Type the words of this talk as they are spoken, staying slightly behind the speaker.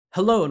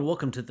Hello and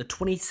welcome to the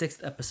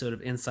 26th episode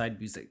of Inside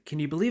Music. Can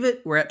you believe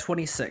it? We're at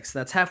 26.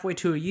 That's halfway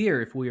to a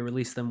year if we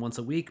release them once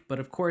a week, but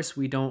of course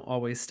we don't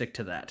always stick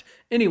to that.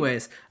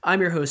 Anyways, I'm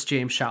your host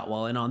James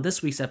Shotwell, and on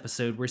this week's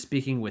episode we're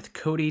speaking with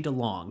Cody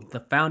DeLong, the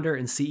founder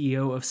and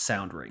CEO of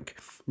SoundRink.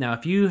 Now,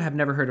 if you have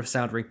never heard of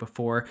SoundRink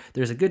before,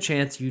 there's a good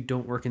chance you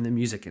don't work in the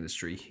music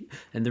industry.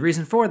 And the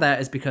reason for that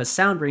is because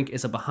SoundRink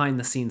is a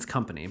behind-the-scenes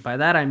company. By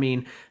that I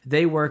mean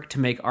they work to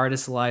make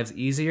artists' lives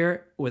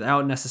easier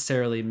without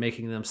necessarily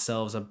making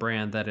themselves a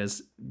brand that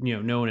is,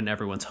 known in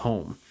everyone's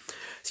home.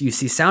 So you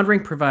see,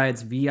 SoundRink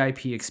provides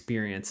VIP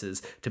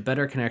experiences to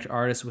better connect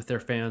artists with their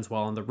fans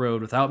while on the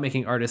road without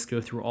making artists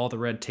go through all the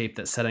red tape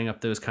that setting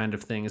up those kind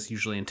of things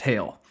usually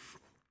entail.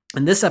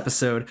 In this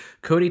episode,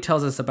 Cody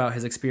tells us about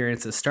his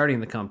experiences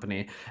starting the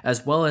company,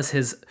 as well as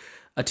his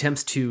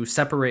attempts to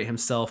separate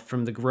himself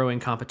from the growing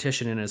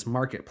competition in his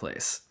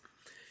marketplace.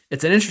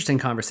 It's an interesting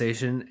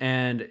conversation,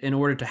 and in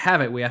order to have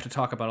it, we have to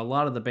talk about a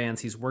lot of the bands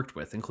he's worked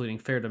with, including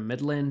Fair to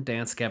Midland,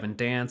 Dance Gavin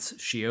Dance,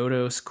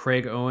 Chiodos,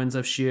 Craig Owens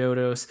of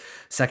Chiodos,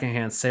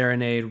 Secondhand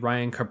Serenade,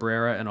 Ryan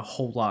Cabrera, and a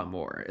whole lot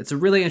more. It's a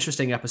really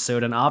interesting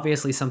episode, and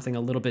obviously something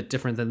a little bit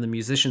different than the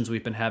musicians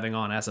we've been having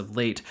on as of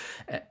late,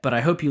 but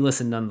I hope you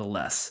listen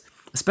nonetheless.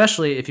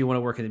 Especially if you want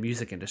to work in the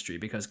music industry,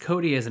 because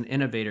Cody is an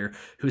innovator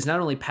who's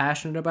not only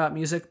passionate about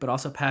music, but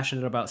also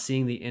passionate about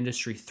seeing the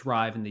industry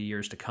thrive in the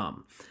years to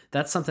come.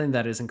 That's something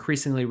that is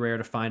increasingly rare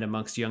to find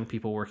amongst young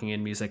people working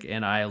in music,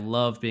 and I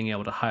love being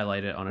able to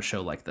highlight it on a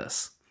show like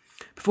this.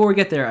 Before we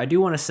get there, I do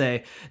want to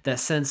say that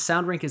since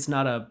SoundRink is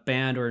not a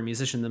band or a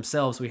musician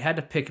themselves, we had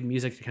to pick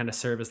music to kind of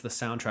serve as the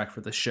soundtrack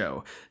for the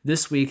show.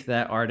 This week,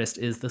 that artist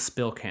is The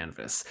Spill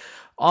Canvas,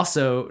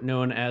 also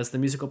known as the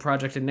musical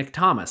project of Nick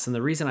Thomas. And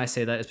the reason I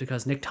say that is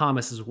because Nick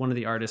Thomas is one of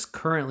the artists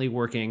currently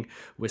working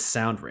with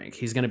SoundRink.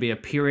 He's going to be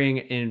appearing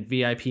in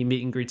VIP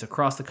meet and greets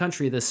across the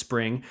country this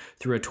spring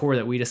through a tour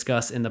that we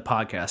discuss in the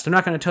podcast. I'm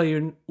not going to tell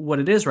you what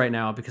it is right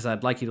now because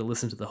I'd like you to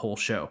listen to the whole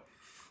show.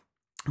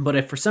 But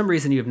if for some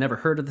reason you've never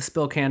heard of the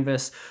Spill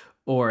Canvas,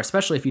 or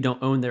especially if you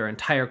don't own their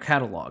entire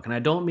catalog, and I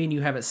don't mean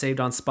you have it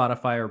saved on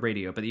Spotify or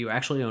radio, but that you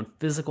actually own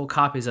physical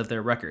copies of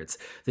their records,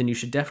 then you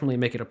should definitely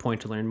make it a point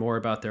to learn more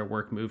about their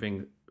work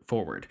moving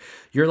forward.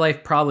 Your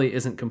life probably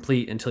isn't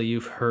complete until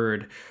you've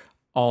heard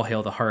All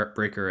Hail the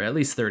Heartbreaker at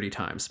least 30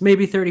 times.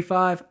 Maybe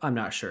 35, I'm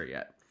not sure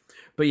yet.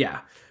 But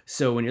yeah,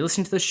 so when you're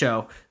listening to the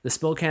show, the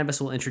Spill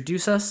Canvas will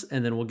introduce us,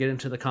 and then we'll get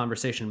into the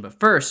conversation. But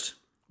first,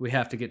 we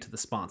have to get to the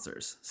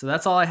sponsors. So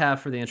that's all I have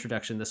for the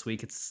introduction this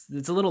week. It's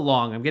a little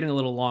long. I'm getting a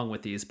little long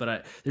with these,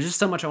 but there's just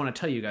so much I want to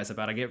tell you guys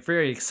about. I get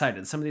very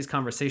excited. Some of these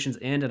conversations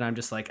end, and I'm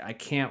just like, I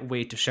can't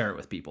wait to share it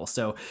with people.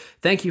 So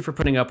thank you for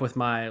putting up with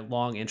my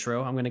long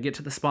intro. I'm going to get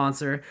to the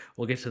sponsor,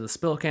 we'll get to the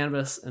Spill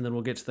Canvas, and then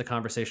we'll get to the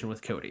conversation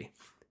with Cody.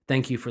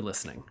 Thank you for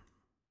listening.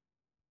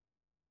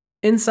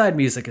 Inside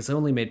Music is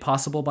only made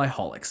possible by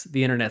Holix,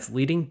 the internet's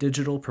leading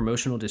digital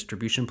promotional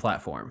distribution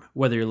platform.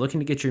 Whether you're looking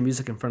to get your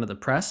music in front of the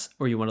press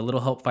or you want a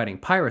little help fighting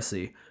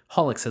piracy,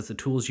 Holix has the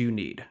tools you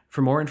need.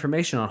 For more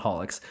information on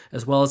Holix,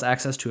 as well as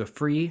access to a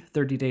free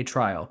 30-day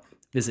trial,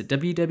 visit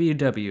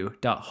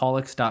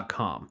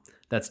www.holix.com.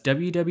 That's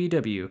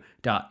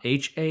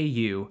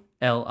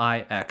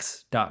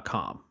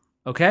www.haulix.com.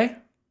 Okay?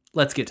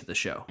 Let's get to the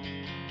show.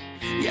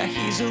 Yeah,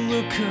 he's a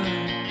looker,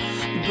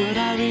 but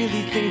I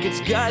really think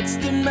it's guts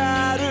that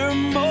matter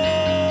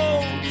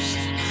most.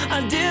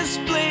 I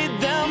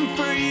displayed them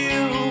for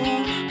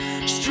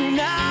you, strewn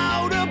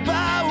out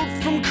about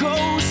from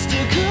coast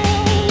to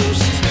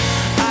coast.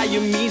 I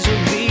am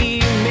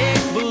easily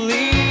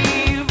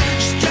make-believe.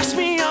 Just dress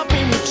me up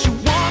in what you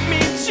want me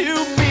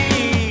to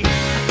be.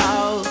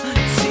 I'll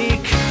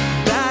take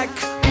back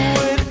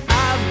what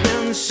I've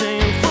been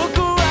saying for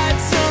quite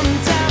some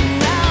time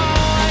now.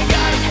 I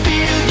gotta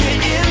feel you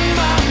in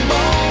my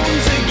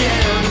bones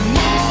again. I'm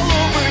all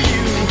over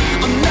you,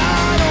 I'm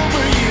not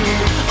over you.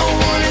 I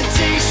wanna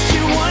taste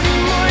you one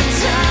more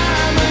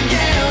time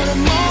again.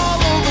 I'm all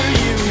over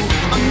you,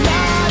 I'm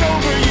not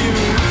over you.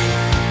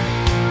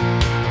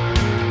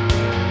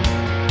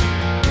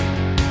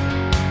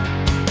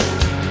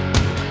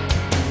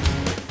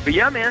 But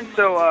yeah, man.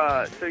 So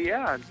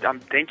yeah.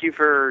 Thank you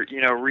for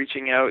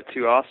reaching out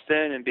to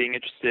Austin and being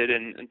interested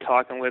in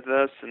talking with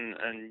us. And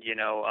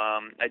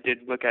I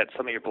did look at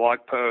some of your blog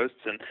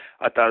posts, and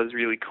I thought it was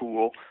really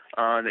cool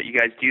that you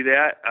guys do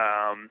that.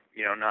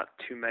 Not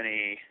too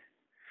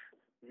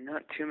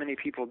many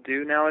people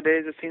do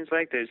nowadays. It seems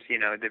like there's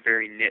the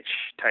very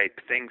niche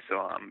type thing. So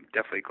I'm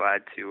definitely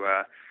glad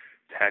to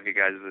have you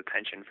guys'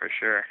 attention for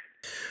sure.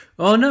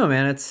 Oh no,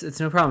 man,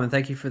 it's no problem.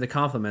 Thank you for the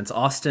compliments.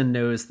 Austin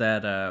knows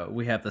that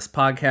we have this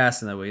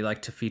podcast and that we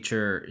like to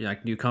feature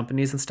new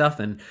companies and stuff.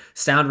 And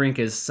SoundRink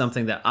is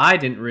something that I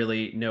didn't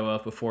really know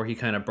of before he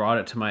kind of brought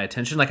it to my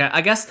attention. Like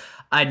I guess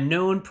I'd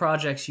known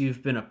projects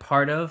you've been a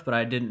part of, but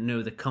I didn't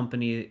know the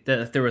company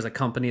that there was a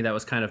company that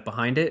was kind of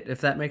behind it.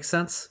 If that makes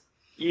sense.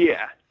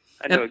 Yeah.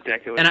 I know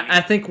exactly what and you mean.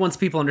 I think once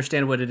people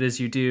understand what it is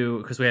you do,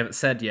 because we haven't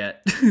said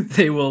yet,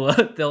 they will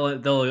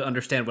they'll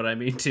understand what I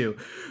mean too.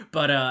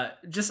 But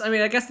just I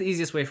mean, I guess the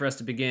easiest way for us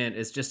to begin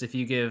is just if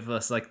you give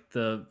us like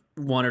the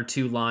 1 or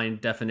 2 line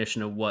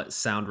definition of what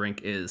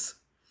SoundRink is.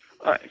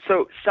 All right.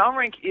 So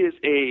SoundRink is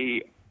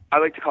I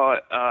like to call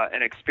it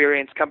an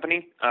experience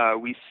company.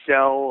 We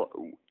sell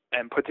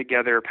and put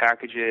together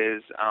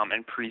packages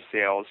and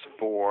pre-sales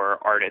for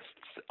artists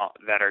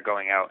that are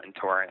going out and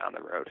touring on the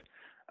road.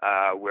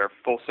 We're a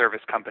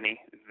full-service company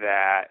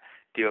that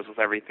deals with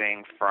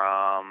everything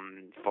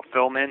from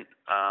fulfillment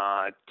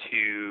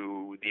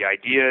to the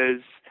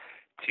ideas,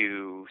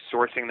 to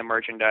sourcing the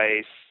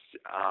merchandise,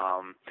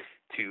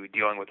 to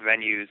dealing with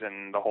venues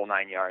and the whole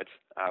 9 yards.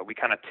 We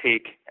kind of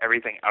take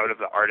everything out of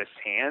the artist's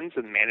hands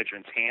and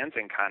management's hands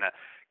and kind of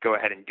go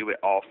ahead and do it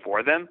all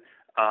for them.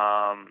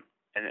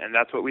 And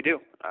that's what we do.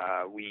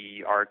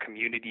 We are a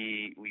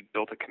community. We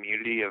built a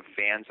community of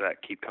fans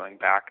that keep coming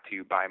back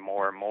to buy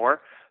more and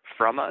more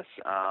from us.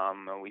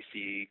 And we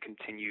see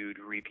continued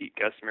repeat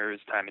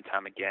customers time and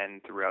time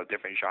again throughout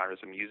different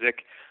genres of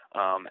music.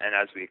 And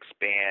as we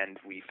expand,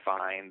 we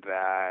find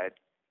that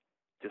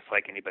just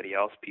like anybody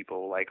else,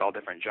 people like all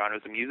different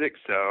genres of music.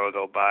 So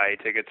they'll buy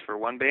tickets for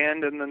one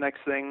band, and the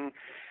next thing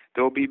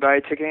they'll be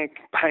buying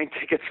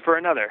tickets for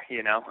another.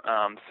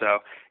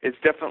 So it's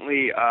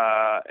definitely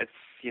it's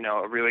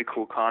a really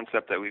cool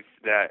concept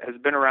that has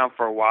been around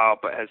for a while,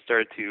 but has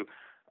started to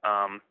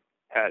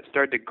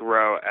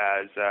grow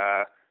as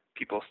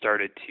people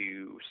started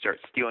to start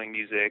stealing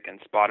music,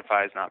 and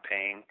Spotify is not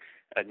paying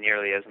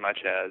nearly as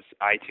much as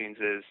iTunes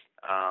is,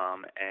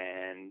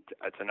 and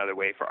it's another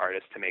way for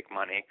artists to make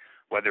money,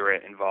 whether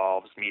it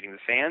involves meeting the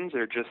fans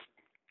or just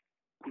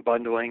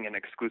bundling an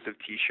exclusive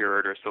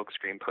T-shirt or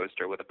silkscreen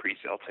poster with a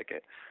pre-sale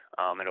ticket.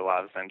 It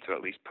allows them to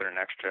at least put an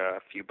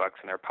extra few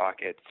bucks in their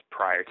pockets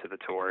prior to the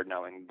tour,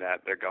 knowing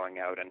that they're going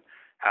out and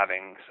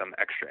having some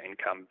extra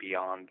income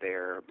beyond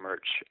their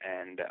merch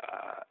and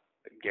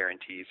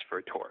guarantees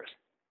for tours.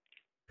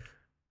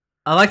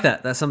 I like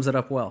that. That sums it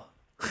up well.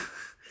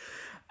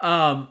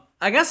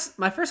 I guess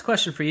my first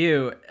question for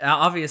you,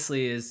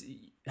 obviously, is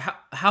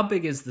how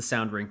big is the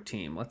SoundRink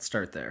team? Let's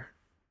start there.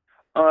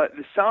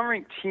 The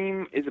SoundRink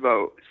team is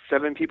about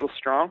 7 people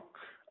strong.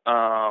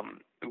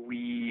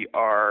 We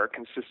are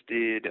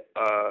consisted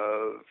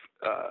of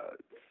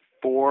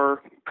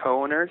 4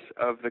 co-owners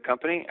of the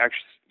company.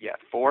 Actually,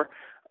 4.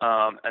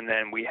 And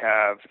then we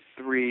have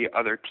 3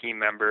 other team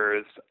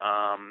members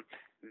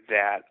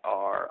that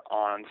are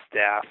on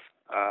staff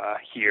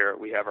here.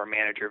 We have our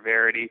manager,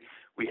 Verity.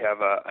 We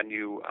have a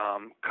new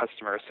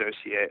customer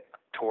associate,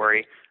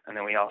 Tori. And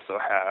then we also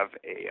have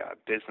a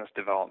business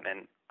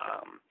development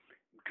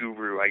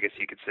guru, I guess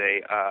you could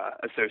say,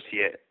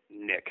 associate,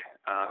 Nick,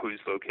 who's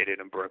located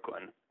in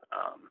Brooklyn.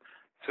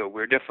 So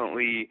we're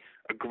definitely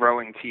a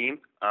growing team.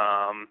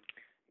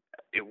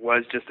 It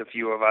was just a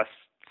few of us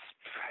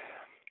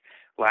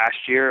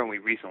last year, and we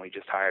recently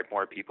just hired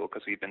more people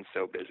because we've been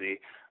so busy.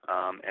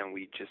 And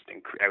we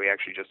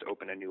actually just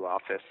opened a new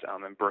office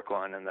in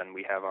Brooklyn, and then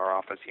we have our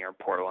office here in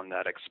Portland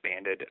that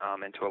expanded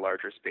into a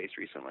larger space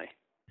recently.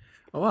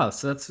 Oh wow!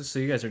 So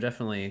you guys are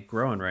definitely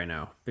growing right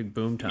now. Big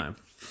boom time.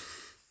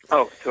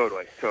 Oh,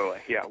 totally.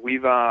 Yeah,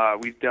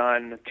 we've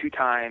done 2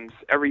 times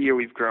every year.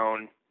 We've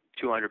grown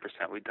 200%.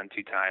 We've done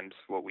 2 times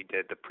what we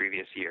did the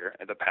previous year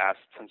in the past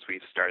since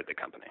we've started the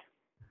company.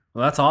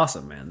 Well, that's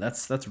awesome, man.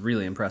 That's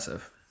really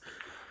impressive.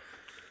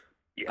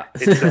 Yeah,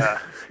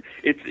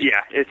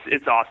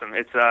 it's awesome.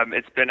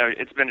 It's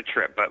been a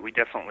trip, but we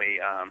definitely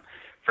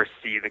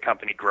foresee the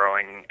company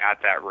growing at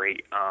that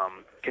rate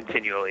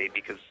continually,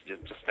 because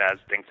just as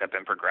things have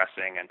been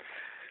progressing and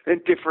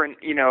different,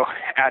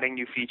 adding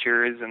new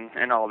features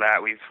and all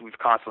that. We've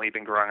constantly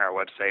been growing our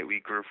website. We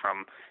grew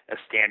from a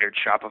standard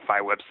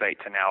Shopify website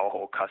to now a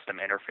whole custom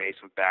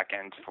interface with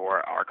backends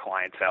for our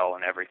clientele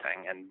and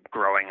everything, and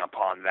growing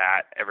upon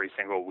that every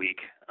single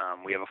week.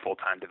 We have a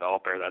full-time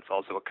developer that's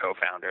also a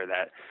co-founder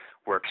that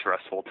works for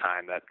us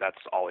full-time. That's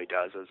all he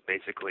does is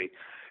basically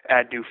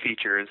add new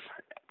features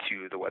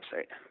to the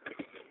website.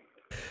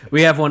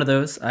 We have one of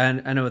those.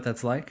 I know what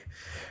that's like.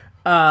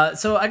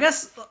 So I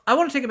guess I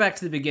want to take it back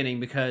to the beginning,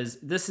 because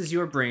this is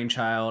your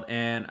brainchild,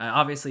 and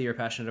obviously you're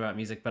passionate about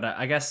music, but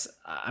I guess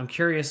I'm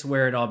curious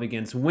where it all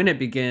begins, when it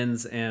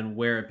begins and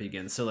where it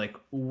begins. So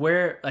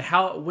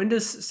when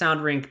does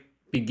SoundRink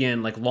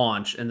begin,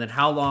 launch? And then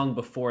how long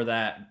before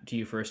that do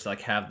you first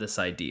have this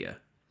idea?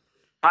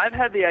 I've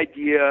had the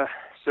idea.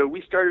 So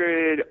we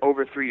started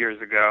over 3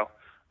 years ago.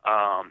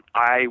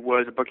 I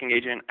was a booking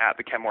agent at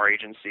the Kenmore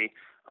Agency.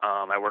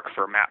 I work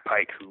for Matt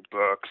Pike, who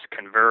books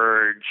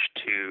Converge,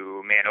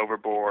 to Man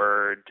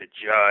Overboard, to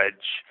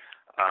Judge,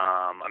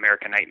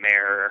 American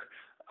Nightmare,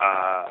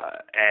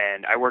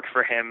 and I work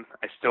for him.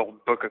 I still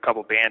book a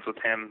couple bands with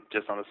him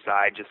just on the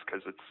side, just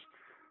because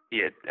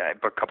I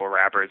book a couple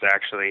rappers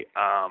actually.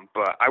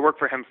 But I work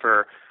for him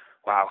I've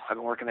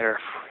been working there.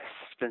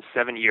 It's been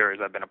 7 years.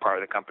 I've been a part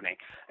of the company,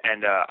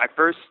 and I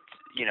first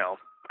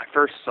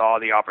saw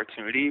the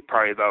opportunity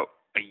probably about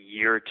a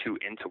year or 2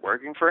 into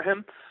working for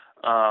him.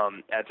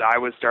 as I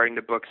was starting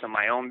to book some of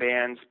my own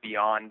bands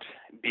beyond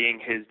being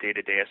his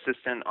day-to-day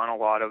assistant on a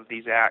lot of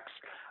these acts.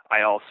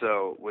 I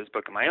also was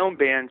booking my own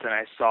bands, and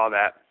I saw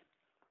that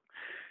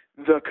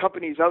the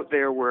companies out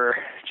there were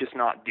just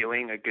not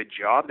doing a good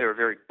job. They were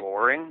very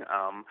boring.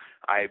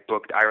 I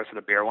booked Iris of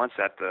the Bear once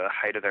at the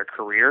height of their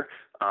career,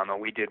 and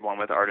we did one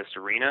with Artist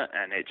Arena,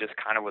 and it just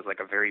kind of was like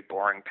a very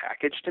boring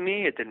package to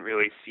me. It didn't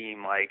really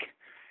seem like,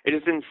 it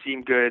just didn't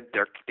seem good.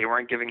 They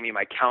weren't giving me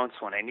my counts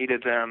when I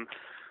needed them.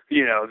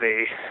 You know,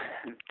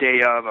 day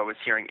of, I was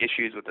hearing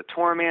issues with the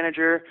tour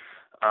manager,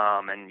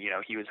 and, you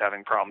know, he was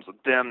having problems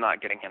with them,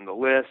 not getting him the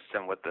lists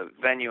and with the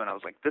venue. And I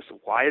was like,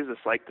 why is this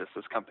like this?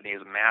 This company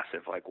is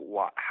massive. Like,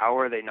 how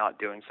are they not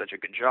doing such a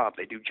good job?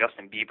 They do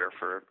Justin Bieber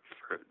for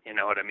you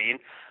know what I mean?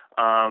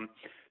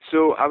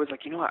 So I was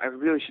like, you know what, I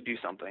really should do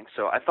something.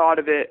 So I thought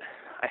of it.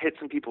 I hit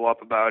some people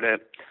up about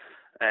it,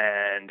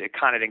 and it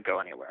kind of didn't go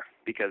anywhere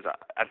because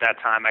at that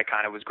time I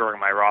kind of was growing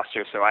my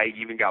roster. So I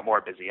even got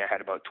more busy. I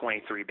had about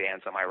 23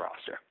 bands on my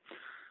roster.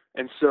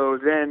 And so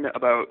then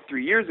about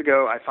 3 years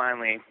ago, I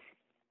finally,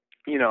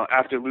 you know,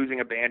 after losing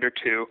a band or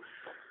two,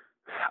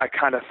 I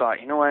kind of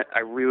thought, you know what, I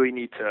really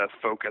need to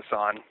focus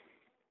on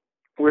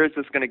where is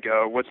this going to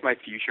go? What's my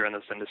future in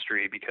this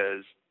industry?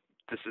 Because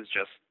this is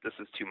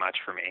too much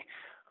for me.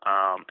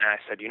 And I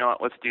said, you know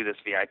what, let's do this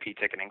VIP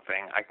ticketing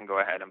thing. I can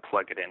go ahead and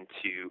plug it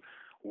into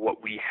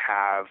what we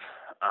have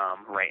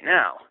right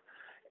now.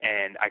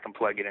 And I can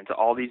plug it into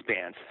all these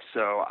bands.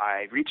 So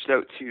I reached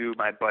out to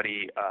my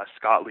buddy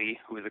Scott Lee,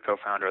 who is a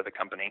co-founder of the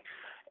company,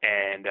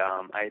 and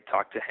I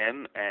talked to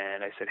him,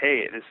 and I said,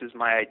 hey, this is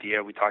my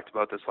idea. We talked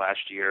about this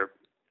last year.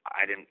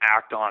 I didn't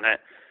act on it,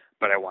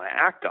 but I want to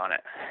act on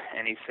it.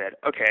 And he said,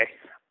 okay,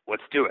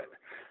 let's do it.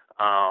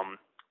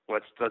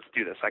 Let's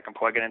do this. I can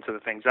plug it into the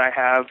things I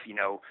have. You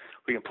know,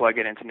 we can plug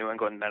it into New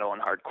England Metal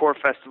and Hardcore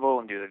Festival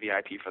and do the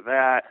VIP for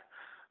that.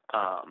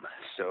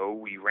 So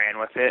we ran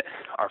with it.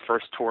 Our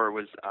first tour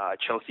was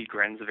Chelsea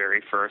Grin's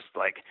very first,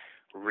 like,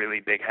 really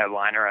big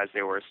headliner as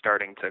they were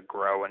starting to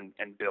grow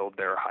and build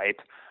their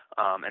hype.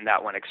 And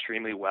that went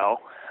extremely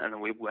well. And then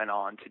we went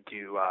on to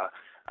do,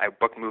 I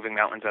booked Moving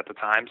Mountains at the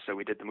time, so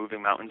we did the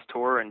Moving Mountains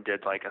tour and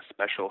did like a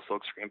special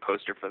silkscreen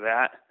poster for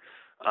that.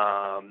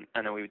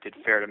 And then we did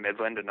Fair to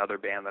Midland, another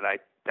band that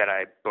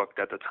I booked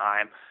at the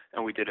time,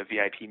 and we did a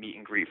VIP meet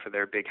and greet for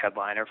their big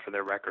headliner for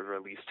their record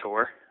release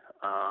tour.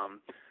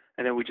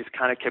 And then we just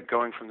kind of kept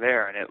going from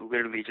there, and it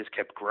literally just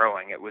kept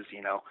growing. It was,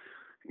 you know,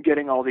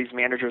 getting all these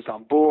managers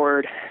on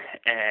board,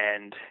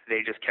 and they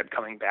just kept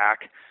coming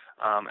back.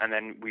 And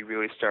then we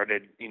really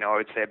started, you know, I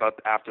would say about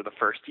after the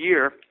first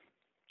year,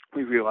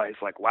 we realized,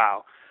 like,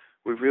 wow,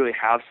 we really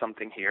have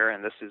something here,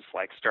 and this is,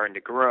 like, starting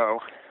to grow.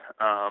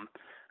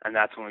 And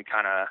that's when we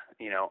kind of,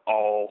 you know,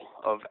 all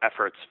of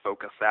efforts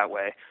focused that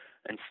way.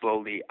 And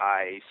slowly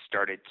I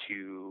started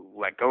to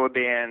let go of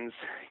bands,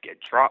 get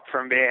dropped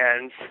from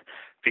bands,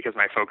 because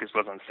my focus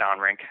was on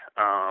Soundrink.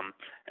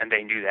 And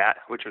they knew that,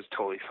 which was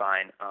totally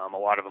fine. A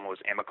lot of them was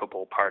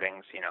amicable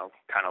partings, you know,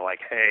 kind of like,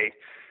 hey,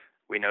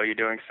 we know you're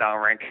doing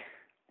Soundrink.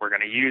 We're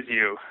going to use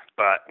you,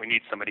 but we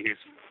need somebody who's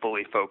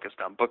fully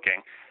focused on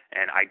booking.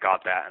 And I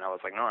got that, and I was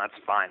like, no, that's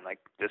fine. Like,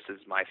 this is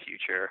my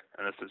future,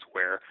 and this is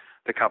where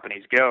the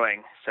company's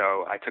going.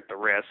 So I took the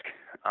risk,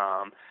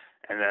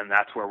 and then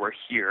that's where we're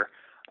here.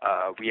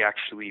 We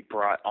actually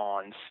brought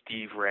on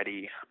Steve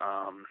Reddy.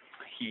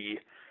 He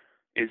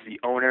is the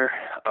owner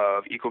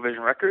of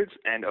Ecovision Records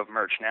and of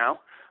Merch Now,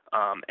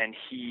 and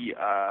he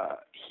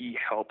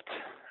helped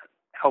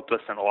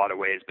us in a lot of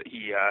ways. But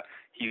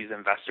he's an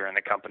investor in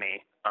the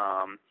company.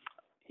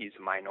 He's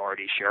a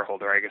minority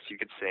shareholder, I guess you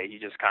could say. He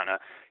just kind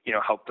of, you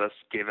know, helped us,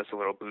 gave us a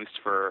little boost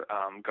for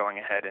going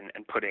ahead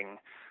and putting,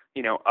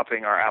 you know,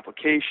 upping our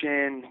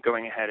application,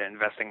 going ahead and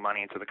investing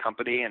money into the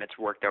company, and it's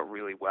worked out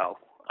really well.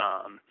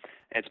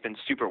 It's been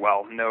super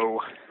well.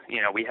 No,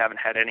 you know, we haven't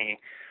had any,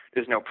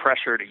 there's no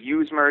pressure to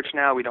use Merch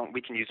Now. We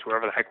can use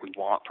whoever the heck we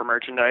want for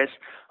merchandise.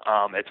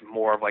 It's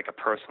more of like a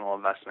personal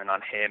investment on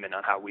him and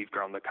on how we've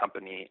grown the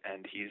company,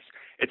 and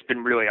it's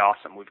been really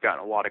awesome. We've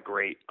gotten a lot of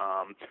great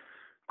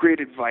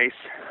advice.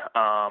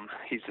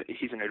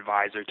 He's an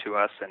advisor to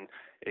us, and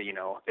you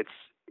know,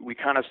 we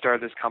kind of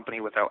started this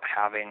company without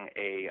having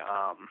a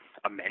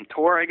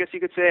mentor, I guess you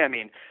could say. I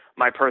mean,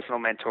 my personal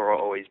mentor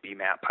will always be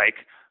Matt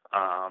Pike.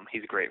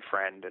 He's a great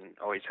friend and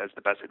always has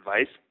the best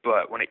advice.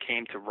 But when it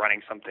came to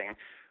running something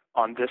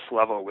on this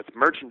level with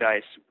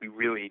merchandise, we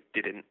really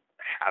didn't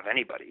have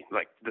anybody.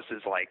 Like, this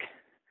is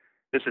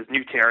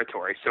new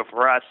territory. So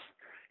for us,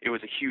 it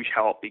was a huge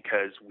help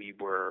because we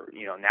were,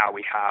 you know, now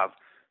we have,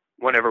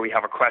 whenever we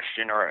have a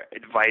question or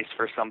advice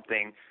for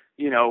something,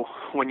 you know,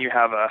 when you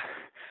have a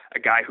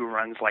guy who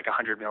runs like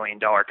 $100 million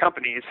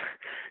companies,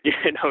 you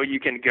know, you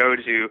can go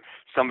to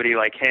somebody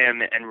like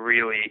him and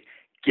really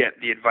get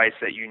the advice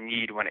that you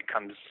need when it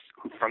comes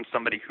from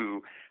somebody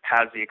who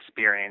has the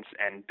experience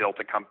and built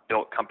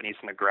companies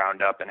from the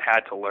ground up and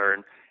had to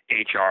learn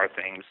HR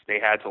things. They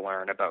had to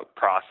learn about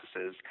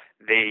processes.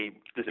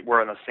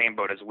 We're in the same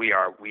boat as we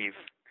are.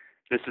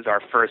 This is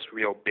our first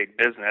real big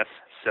business,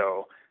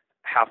 so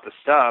half the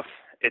stuff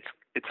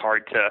it's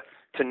hard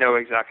to know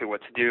exactly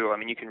what to do. I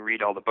mean, you can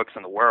read all the books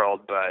in the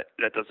world, but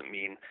that doesn't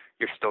mean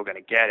you're still going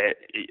to get it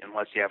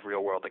unless you have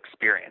real world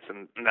experience,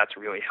 and that's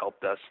really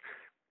helped us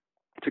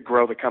to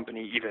grow the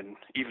company even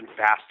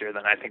faster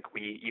than I think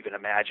we even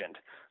imagined.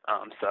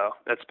 So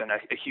that's been a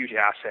huge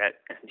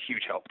asset and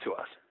huge help to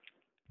us.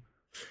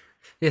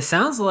 It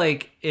sounds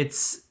like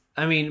it's,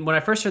 I mean, when I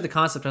first heard the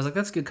concept, I was like,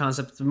 that's a good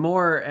concept.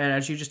 More, and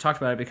as you just talked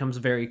about, it becomes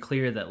very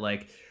clear that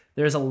like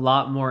there's a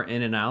lot more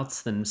in and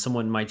outs than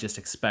someone might just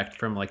expect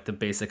from like the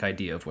basic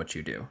idea of what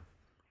you do.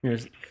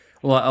 There's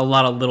a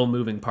lot of little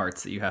moving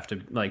parts that you have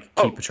to like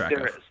keep a track of.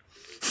 There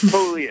is.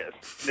 Totally is.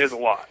 There's a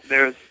lot.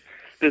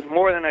 There's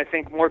more than I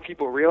think more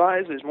people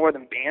realize. There's more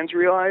than bands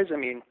realize. I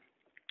mean,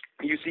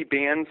 you see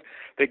bands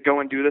that go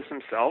and do this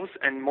themselves,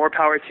 and more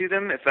power to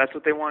them. If that's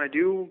what they want to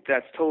do,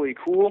 that's totally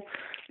cool.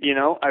 You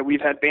know,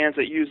 we've had bands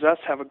that use us,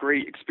 have a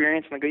great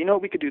experience, and they go, you know,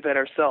 we could do that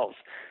ourselves.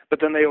 But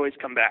then they always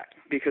come back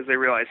because they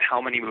realize how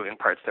many moving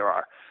parts there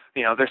are.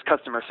 You know, there's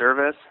customer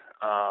service.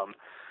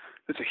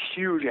 There's a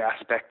huge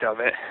aspect of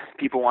it.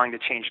 People wanting to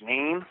change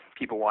name,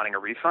 people wanting a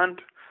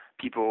refund.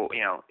 People, you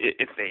know,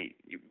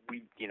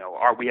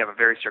 we have a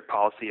very strict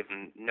policy of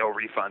no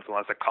refunds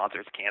unless a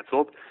concert's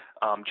canceled,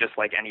 just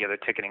like any other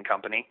ticketing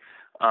company.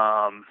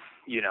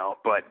 You know,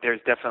 but there's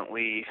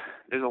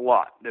a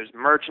lot. There's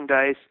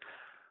merchandise,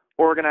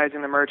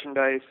 organizing the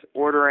merchandise,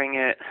 ordering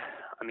it.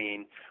 I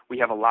mean, we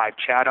have a live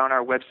chat on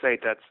our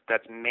website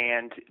that's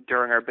manned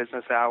during our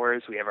business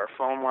hours. We have our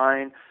phone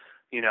line.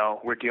 You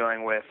know, we're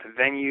dealing with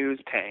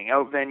venues, paying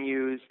out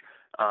venues.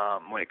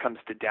 When it comes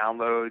to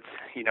downloads,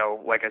 you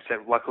know, like I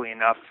said, luckily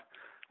enough,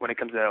 when it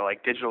comes to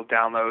like digital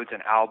downloads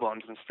and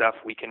albums and stuff,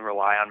 we can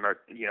rely on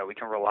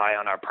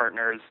our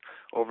partners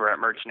over at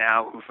Merch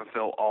Now who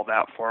fulfill all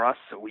that for us.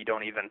 So we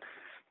don't even,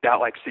 that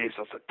like saves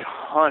us a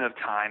ton of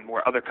time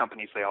where other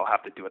companies, they all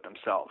have to do it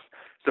themselves.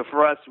 So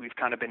for us, we've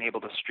kind of been able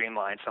to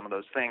streamline some of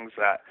those things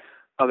that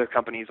other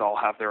companies all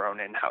have their own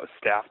in-house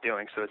staff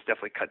doing. So it's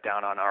definitely cut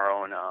down on our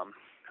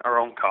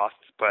own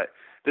costs, but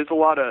there's a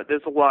lot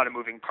of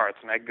moving parts,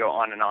 and I could go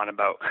on and on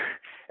about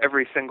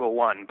every single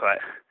one, but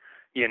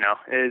you know,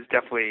 it is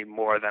definitely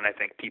more than I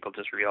think people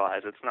just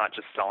realize. It's not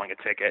just selling a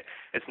ticket.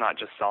 It's not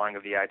just selling a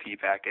VIP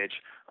package.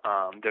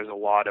 There's a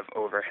lot of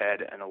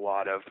overhead and a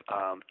lot of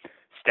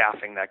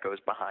staffing that goes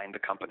behind the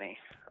company.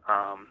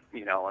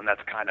 You know, and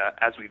that's kind of,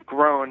 as we've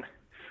grown,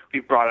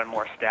 we've brought in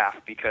more staff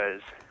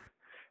because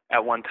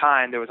at one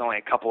time there was only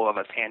a couple of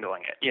us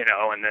handling it, you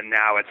know, and then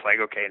now it's like,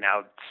 okay, now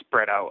it's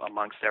spread out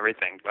amongst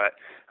everything. But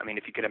I mean,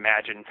 if you could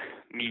imagine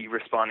me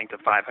responding to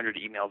 500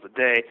 emails a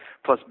day,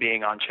 plus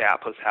being on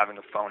chat, plus having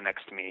a phone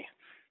next to me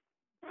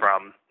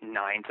from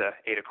 9 to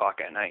 8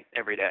 o'clock at night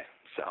every day.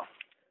 So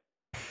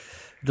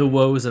the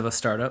woes of a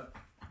startup.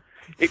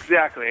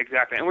 Exactly.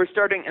 And we're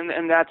starting,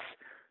 and that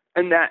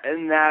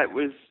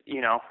was, you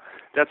know,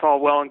 that's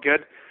all well and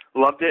good.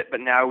 Loved it, but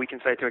now we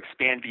can start to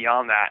expand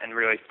beyond that and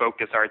really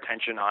focus our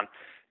attention on.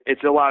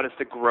 It's allowed us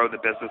to grow the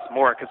business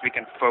more because we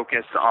can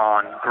focus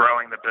on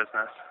growing the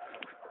business.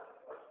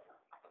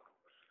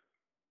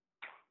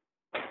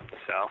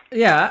 So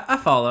yeah, I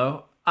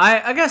follow.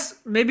 I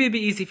guess maybe it'd be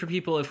easy for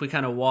people if we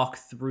kind of walk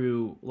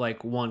through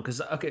like one, because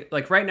okay,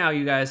 like right now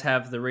you guys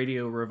have the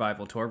Radio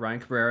Revival Tour, Ryan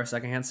Cabrera,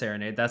 Secondhand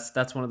Serenade.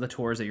 That's one of the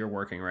tours that you're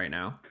working right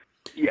now.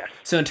 Yes.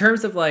 So in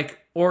terms of like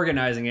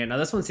organizing it, now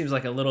this one seems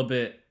like a little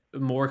bit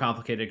more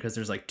complicated because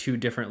there's like 2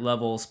 different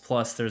levels,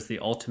 plus there's the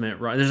ultimate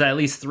run. There's at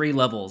least 3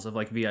 levels of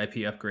like VIP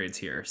upgrades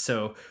here.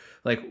 So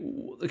like,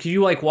 can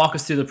you like walk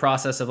us through the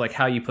process of like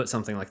how you put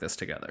something like this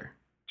together?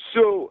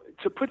 So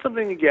to put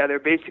something together,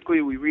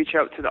 basically we reach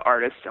out to the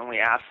artists and we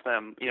ask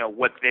them, you know,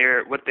 what they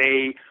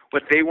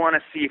want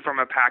to see from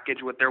a package,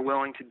 what they're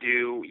willing to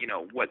do, you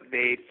know, what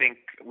they think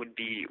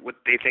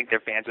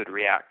their fans would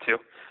react to.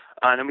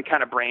 And then we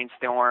kind of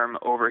brainstorm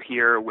over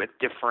here with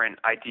different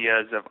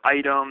ideas of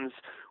items,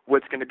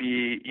 what's going to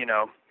be, you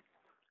know,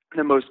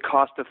 the most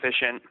cost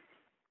efficient,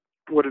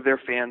 what are their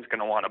fans going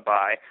to want to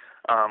buy,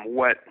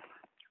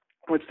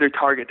 what's their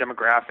target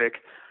demographic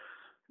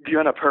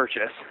gonna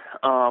purchase,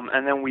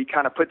 and then we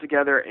kind of put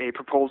together a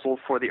proposal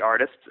for the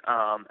artists,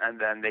 and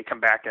then they come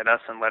back at us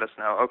and let us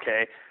know,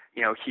 okay,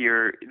 you know,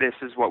 here, this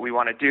is what we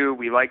want to do,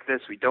 we like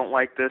this, we don't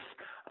like this.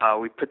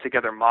 We put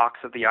together mocks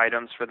of the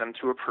items for them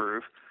to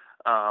approve.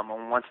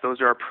 And once those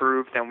are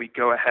approved, then we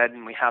go ahead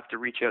and we have to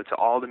reach out to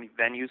all the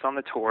venues on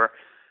the tour.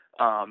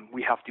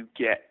 We have to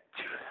get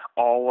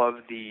all of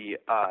the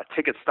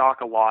ticket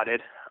stock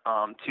allotted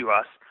to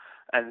us,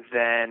 and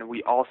then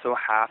we also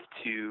have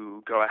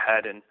to go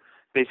ahead and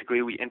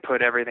basically we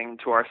input everything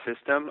into our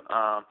system,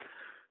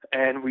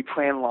 and we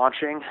plan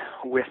launching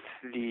with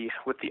the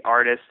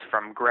artist,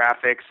 from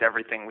graphics,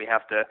 everything. We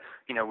have to,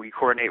 you know, we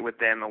coordinate with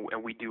them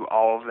and we do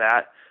all of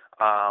that,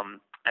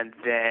 and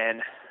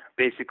then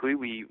basically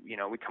we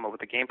come up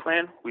with a game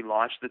plan. We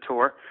launch the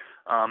tour,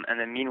 and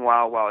then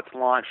meanwhile, while it's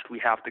launched, we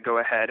have to go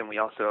ahead and we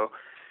also,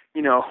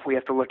 you know, we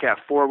have to look at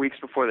 4 weeks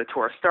before the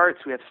tour starts.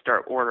 We have to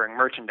start ordering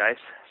merchandise.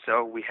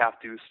 So we have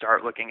to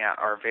start looking at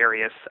our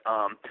various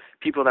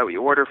people that we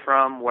order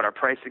from, what our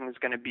pricing is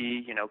going to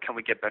be. Can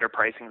we get better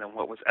pricing than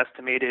what was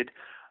estimated?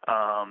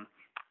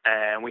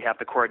 And we have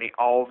to coordinate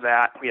all of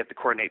that. We have to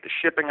coordinate the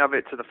shipping of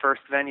it to the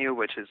first venue,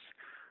 which is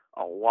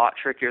a lot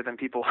trickier than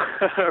people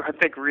I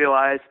think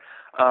realize.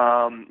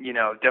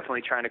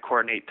 Definitely trying to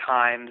coordinate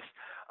times,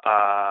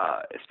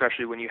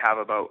 especially when you have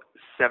about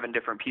 7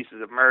 different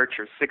pieces of merch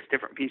or 6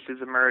 different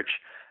pieces of merch,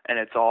 and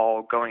it's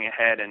all going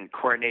ahead and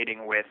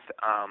coordinating with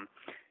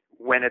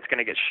when it's going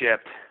to get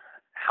shipped,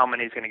 how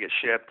many is going to get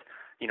shipped,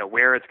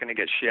 where it's going to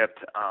get shipped.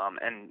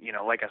 And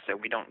like I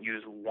said, we don't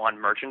use one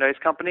merchandise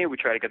company. We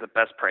try to get the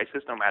best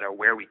prices no matter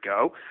where we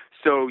go.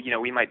 So,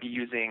 we might be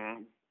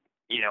using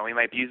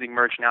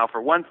merch now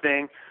for one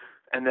thing,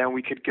 and then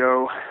we could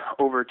go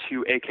over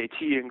to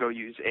AKT and go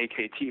use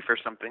AKT for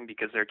something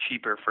because they're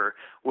cheaper for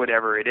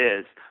whatever it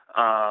is,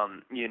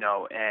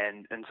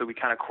 and so we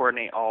kind of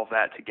coordinate all of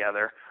that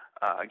together,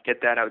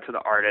 get that out to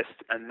the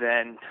artist, and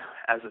then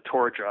as the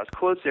tour draws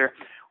closer,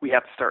 we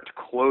have to start to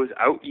close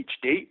out each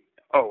date.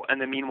 Oh,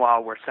 and then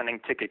meanwhile, we're sending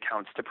ticket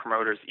counts to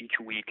promoters each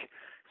week,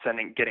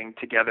 getting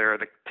together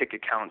the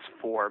ticket counts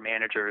for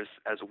managers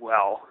as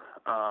well,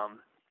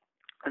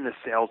 and the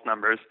sales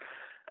numbers.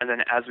 And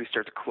then as we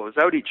start to close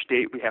out each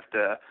date, we have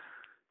to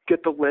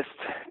get the list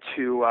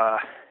to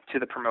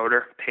the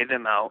promoter, pay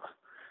them out.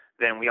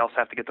 Then we also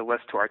have to get the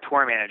list to our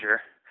tour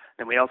manager.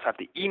 Then we also have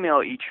to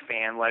email each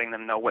fan, letting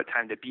them know what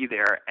time to be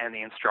there and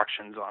the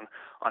instructions on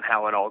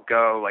how it all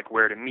go, like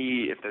where to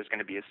meet, if there's going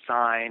to be a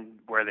sign,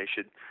 where they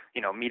should,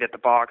 meet at the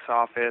box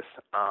office,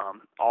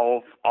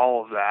 all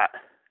of that.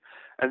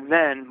 And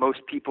then most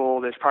people,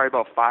 there's probably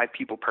about 5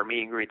 people per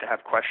meet and greet that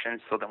have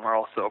questions, so then we're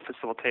also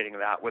facilitating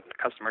that with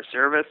customer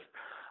service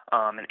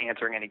and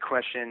answering any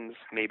questions.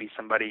 Maybe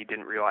somebody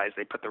didn't realize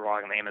they put the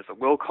wrong name as a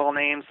will call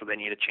name, so they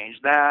need to change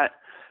that.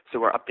 So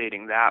we're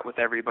updating that with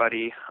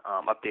everybody,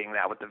 updating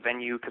that with the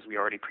venue because we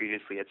already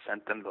previously had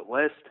sent them the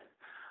list.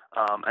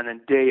 And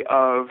then day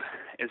of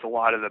is a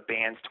lot of the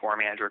band's tour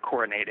manager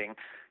coordinating,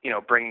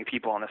 bringing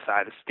people on the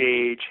side of the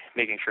stage,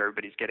 making sure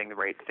everybody's getting the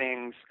right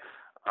things.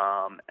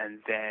 And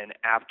then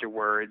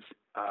afterwards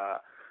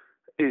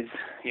is,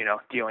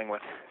 dealing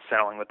with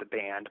settling with the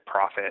band,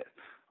 profit,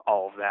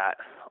 all of that,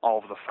 all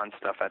of the fun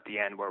stuff at the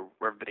end where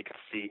everybody can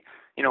see,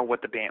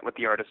 what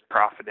the artist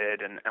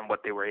profited and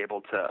what they were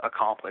able to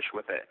accomplish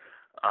with it.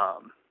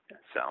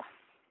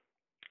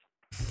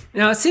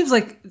 Now it seems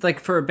like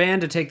for a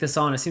band to take this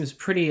on, it seems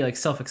pretty like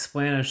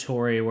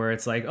self-explanatory where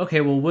it's like,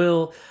 okay,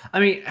 well,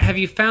 have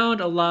you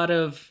found a lot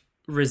of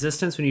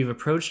resistance when you've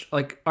approached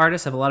like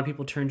artists? Have a lot of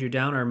people turned you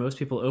down, or are most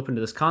people open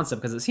to this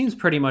concept? Because it seems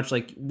pretty much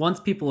like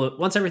once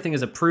everything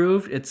is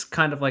approved, it's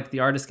kind of like the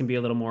artist can be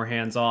a little more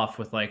hands off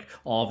with like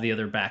all of the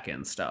other back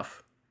end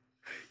stuff.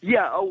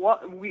 Yeah,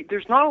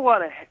 there's not a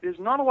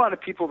lot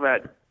of people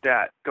that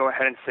go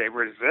ahead and say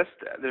resist.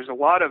 There's a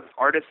lot of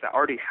artists that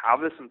already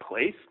have this in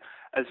place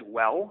as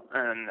well,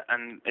 and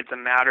it's a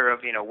matter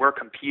of we're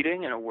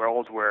competing in a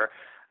world where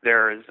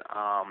there's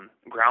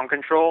ground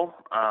control,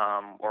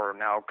 or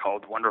now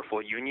called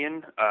Wonderful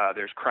Union.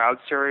 There's Crowd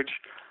Surge.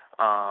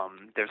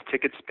 There's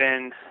Ticket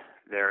Spin.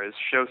 There's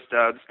Show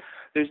Stubs.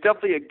 There's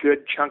definitely a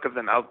good chunk of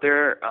them out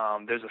there.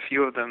 There's a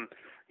few of them,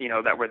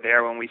 that were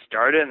there when we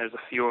started, and there's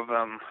a few of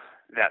them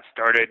that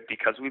started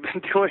because we've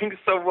been doing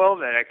so well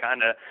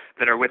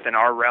that are within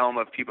our realm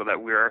of people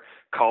that we're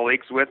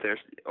colleagues with. There's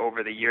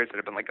over the years that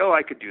have been like, oh,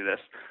 I could do this.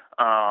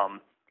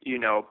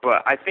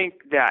 But I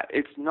think that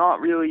there's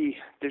not really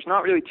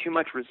too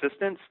much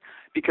resistance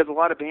because a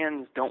lot of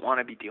bands don't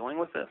want to be dealing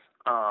with this.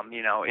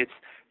 It's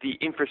the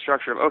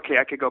infrastructure of, okay,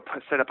 I could go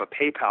set up a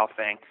PayPal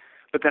thing,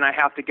 but then I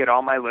have to get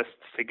all my lists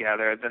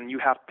together. Then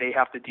they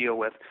have to deal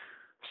with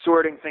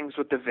sorting things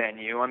with the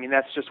venue.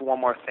 That's just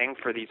one more thing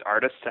for these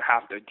artists to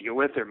have to deal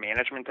with, or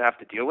management to have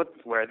to deal with,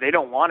 where they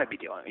don't want to be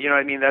dealing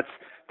with.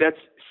 That's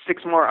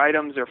 6 more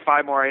items or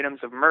 5 more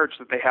items of merch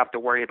that they have to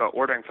worry about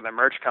ordering for the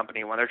merch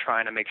company when they're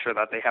trying to make sure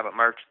that they have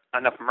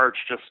enough merch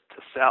just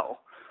to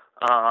sell.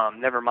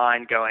 Never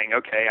mind going,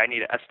 okay, I need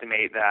to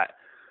estimate that,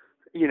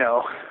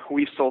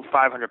 we've sold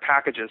 500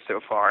 packages so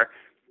far.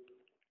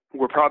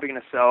 We're probably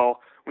going to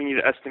we need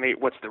to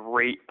estimate what's the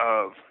rate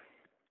of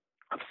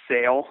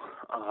sale.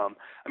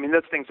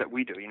 That's things that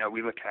we do.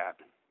 We look at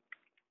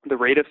the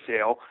rate of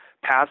sale,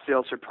 past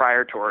sales for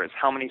prior tours,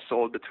 how many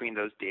sold between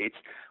those dates.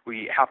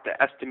 We have to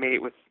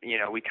estimate with,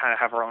 we kind of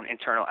have our own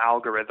internal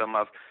algorithm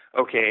of,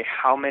 okay,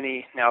 how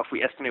many, now if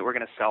we estimate we're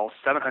going to sell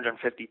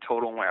 750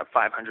 total and we're at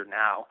 500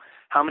 now,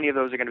 how many of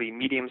those are going to be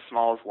medium,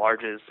 smalls,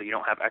 larges, so you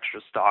don't have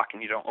extra stock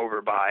and you don't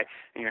overbuy,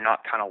 and you're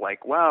not kind of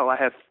like, wow, I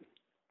have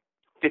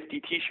 50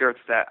 T-shirts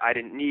that I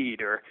didn't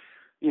need, or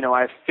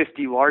I have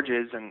 50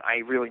 larges and I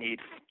really need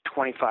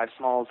 25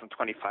 smalls and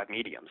 25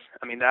 mediums.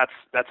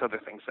 That's other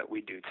things that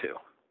we do too.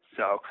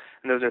 So,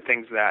 and those are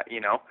things that,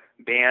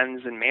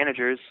 bands and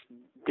managers,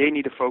 they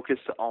need to focus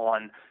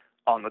on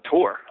the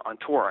tour, on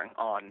touring,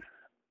 on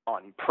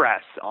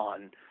press,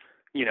 on,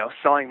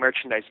 selling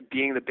merchandise,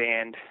 being the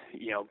band,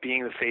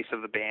 being the face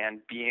of the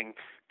band, being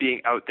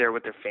out there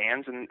with their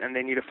fans, and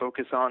they need to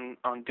focus on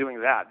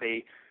doing that.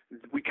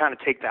 We kind of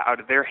take that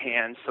out of their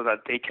hands so that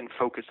they can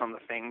focus on the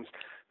things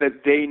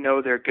that they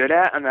know they're good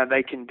at and that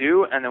they can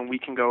do, and then we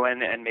can go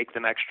in and make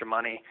them extra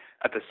money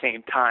at the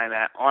same time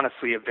at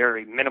honestly a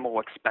very minimal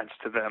expense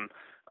to them,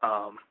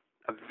 a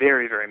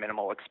very, very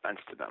minimal expense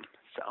to them.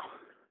 So.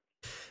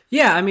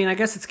 Yeah, I mean, I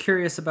guess it's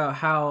curious about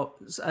how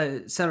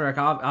Centerec,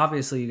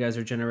 obviously you guys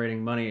are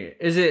generating money.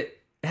 Has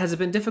it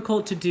been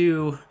difficult to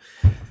do?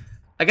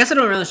 I guess I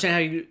don't really understand how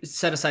you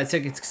set aside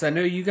tickets, because I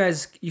know you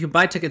can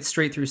buy tickets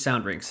straight through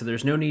SoundRing, so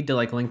there's no need to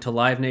link to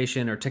Live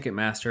Nation or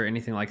Ticketmaster or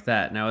anything like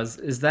that. Now,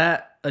 is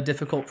that a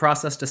difficult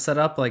process to set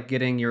up,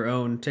 getting your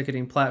own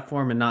ticketing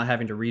platform and not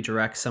having to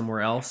redirect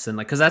somewhere else? And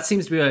because that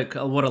seems to be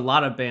what a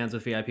lot of bands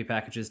with VIP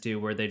packages do,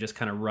 where they just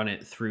kind of run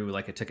it through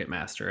a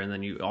Ticketmaster, and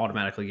then you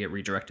automatically get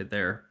redirected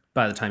there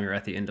by the time you're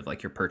at the end of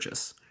your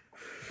purchase.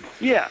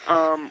 Yeah,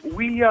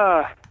 you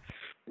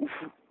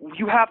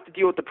have to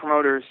deal with the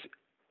promoters.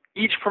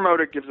 Each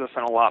promoter gives us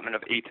an allotment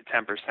of 8 to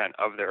 10%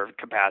 of their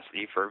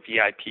capacity for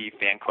VIP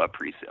fan club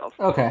pre-sales.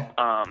 Okay.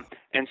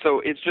 And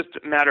so it's just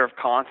a matter of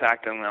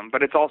contacting them,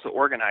 but it's also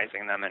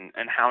organizing them and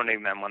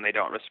hounding them when they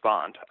don't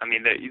respond. I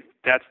mean,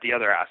 that's the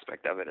other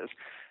aspect of it is,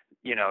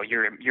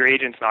 your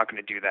agent's not going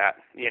to do that.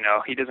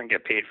 He doesn't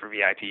get paid for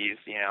VIPs.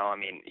 I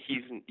mean,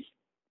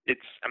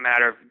 it's a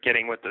matter of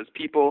getting with those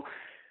people.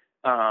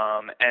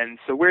 And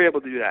so we're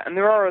able to do that. And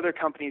there are other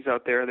companies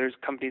out there. There's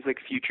companies like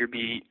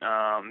FutureBeat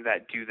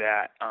that do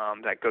that,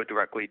 that go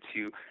directly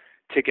to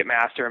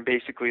Ticketmaster. And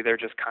basically they're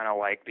just kind of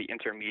like the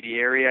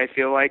intermediary, I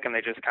feel like. And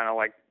they just kind of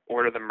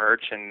order the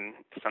merch. And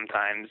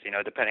sometimes,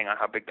 depending on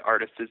how big the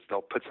artist is,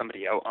 they'll put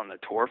somebody out on the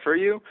tour for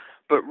you.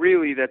 But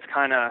really that's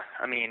kind of,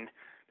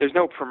 there's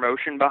no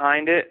promotion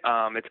behind it.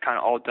 It's kind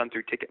of all done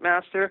through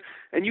Ticketmaster,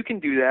 and you can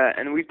do that.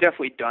 And we've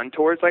definitely done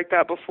tours like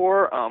that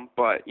before.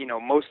 But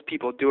most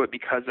people do it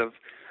because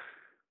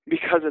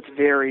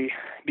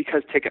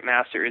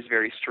Ticketmaster is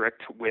very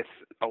strict with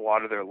a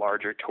lot of their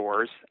larger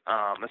tours.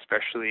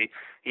 Especially,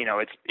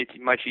 it's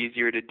much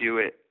easier to do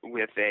it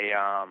with a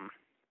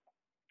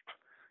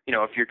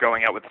if you're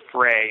going out with a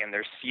Fray and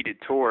there's seated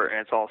tour and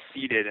it's all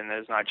seated and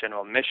there's not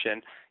general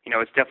admission,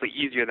 it's definitely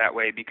easier that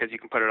way because you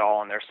can put it all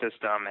on their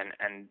system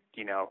and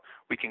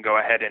we can go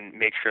ahead and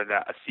make sure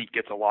that a seat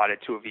gets allotted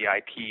to a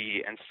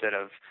VIP instead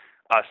of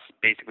us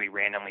basically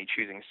randomly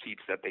choosing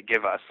seats that they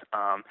give us.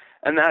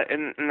 And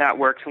that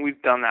works, and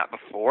we've done that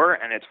before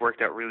and it's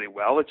worked out really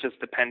well. It's just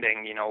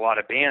depending, a lot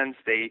of bands,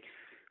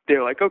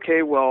 they're like,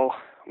 okay, well,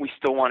 we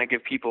still want to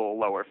give people a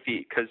lower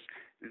fee, because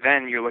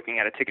then you're looking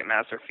at a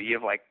Ticketmaster fee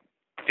of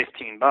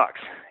 $15,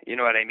 you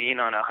know what I mean,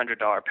 on a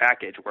 $100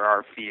 package, where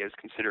our fee is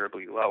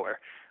considerably lower.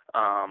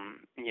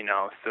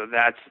 So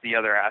that's the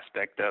other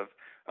aspect of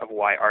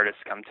why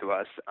artists come to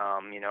us.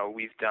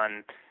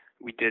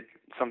 We did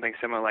something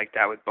similar like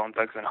that with Bone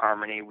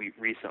Thugs-n-Harmony. We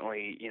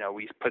recently,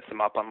 we put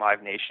some up on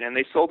Live Nation, and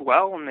they sold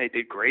well, and they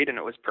did great, and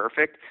it was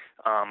perfect.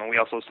 And we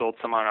also sold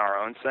some on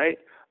our own site.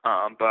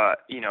 But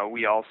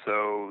we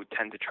also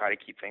tend to try to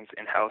keep things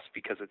in-house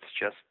because it's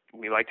just,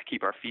 we like to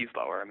keep our fees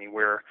lower. I mean,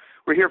 we're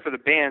here for the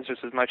bands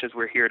just as much as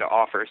we're here to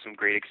offer some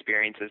great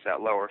experiences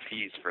at lower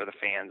fees for the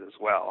fans as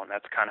well. And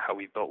that's kind of how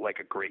we built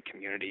a great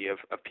community of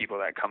people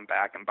that come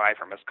back and buy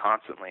from us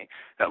constantly,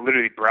 that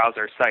literally browse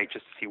our site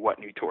just to see what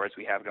new tours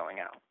we have going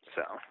out.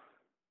 So.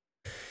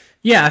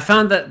 Yeah, I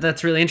found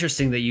that's really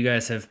interesting that you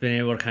guys have been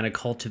able to kind of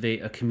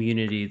cultivate a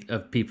community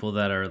of people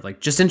that are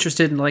just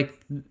interested in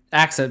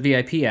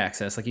VIP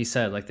access, like you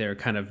said, they're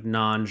kind of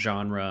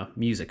non-genre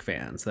music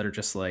fans that are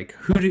just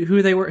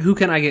who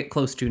can I get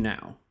close to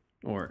now,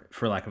 or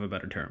for lack of a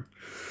better term.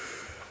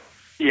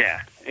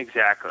 Yeah,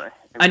 exactly.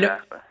 I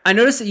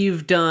noticed that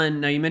you've done,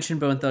 now you mentioned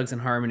Bone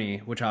Thugs-n-Harmony,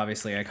 which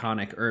obviously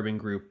iconic urban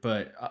group,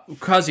 but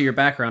because of your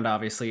background,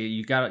 obviously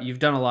you've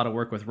done a lot of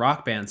work with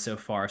rock bands so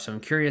far. So I'm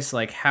curious,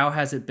 how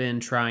has it been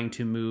trying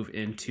to move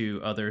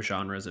into other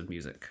genres of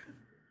music?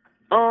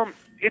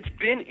 It's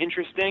been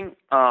interesting.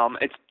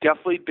 It's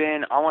definitely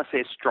been, I want to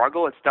say, a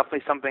struggle. It's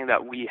definitely something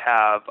that we've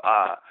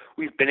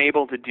been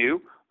able to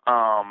do.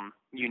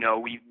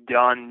 We've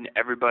done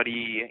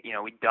everybody,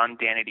 we've done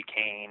Danity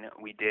Kane,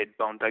 we did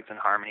Bone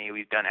Thugs-n-Harmony,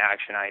 we've done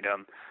Action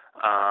Item.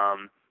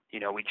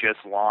 We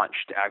just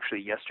launched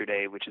actually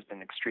yesterday, which has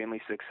been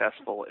extremely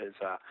successful, is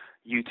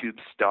YouTube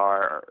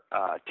star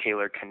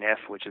Taylor Kniff,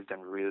 which has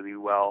done really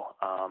well.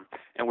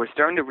 And we're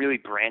starting to really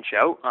branch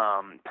out.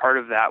 Part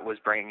of that was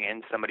bringing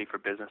in somebody for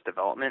business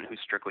development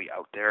who's strictly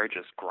out there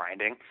just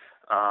grinding.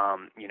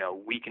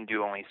 We can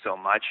do only so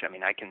much. I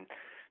mean, I can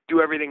do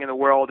everything in the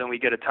world and we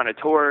get a ton of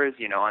tours,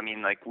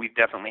 we've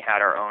definitely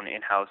had our own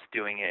in-house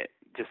doing it,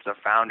 just the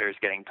founders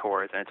getting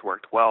tours, and it's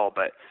worked well,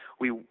 but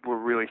we're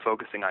really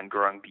focusing on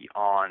growing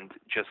beyond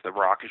just the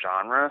rock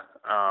genre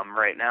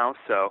right now.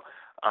 So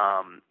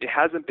it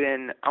hasn't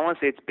been, I want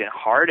to say it's been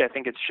hard. I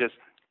think it's just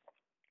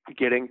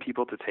getting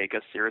people to take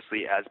us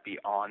seriously as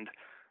beyond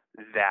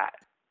that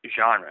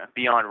genre,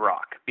 beyond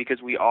rock,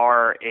 because we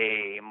are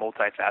a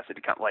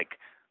multifaceted,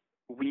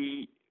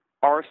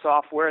 our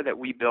software that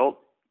we built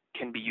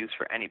can be used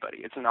for anybody.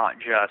 It's not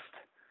just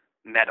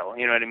metal.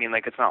 You know what I mean?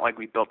 Like, it's not like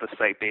we built the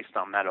site based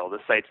on metal. The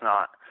site's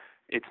not.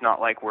 It's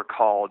not like we're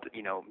called,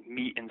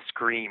 Meet and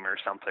Scream or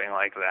something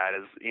like that.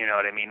 Is, you know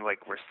what I mean?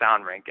 Like, we're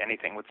SoundRink,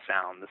 anything with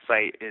sound. The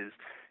site is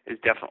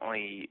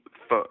definitely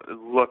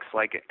looks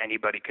like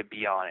anybody could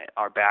be on it.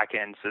 Our back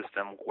end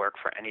system will work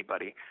for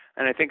anybody,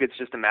 and I think it's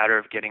just a matter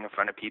of getting in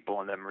front of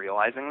people and them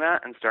realizing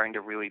that and starting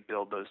to really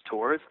build those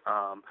tours,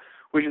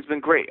 which has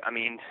been great. I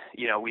mean,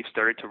 we've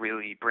started to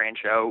really branch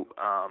out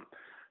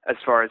as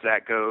far as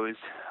that goes.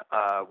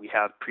 We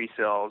have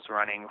pre-sales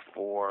running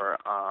for.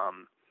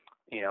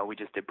 We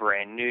just did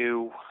brand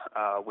new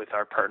with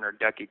our partner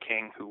Ducky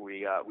King, who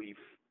we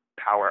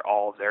power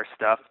all of their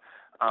stuff.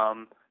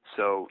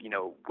 So,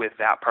 with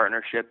that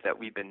partnership that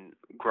we've been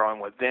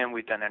growing with them,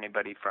 we've done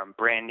anybody from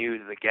brand new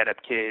to the Get Up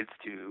Kids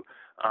to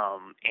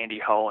Andy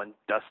Hull and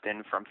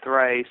Dustin from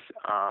Thrice,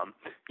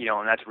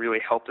 and that's really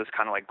helped us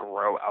kind of like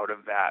grow out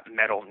of that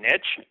metal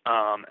niche.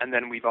 And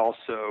then we've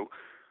also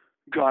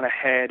gone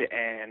ahead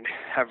and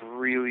have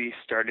really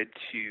started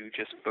to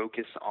just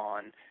focus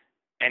on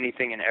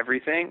anything and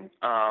everything,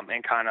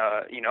 and kind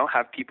of,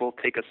 have people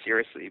take us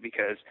seriously,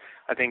 because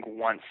I think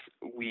once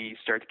we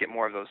start to get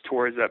more of those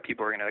tours up,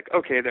 people are going to like,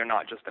 okay, they're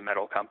not just a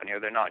metal company, or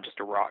they're not just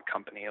a rock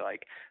company,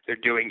 like they're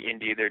doing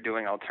indie, they're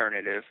doing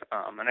alternative.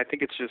 And I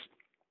think it's just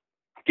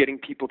getting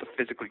people to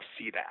physically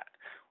see that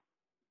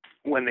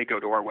when they go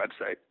to our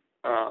website.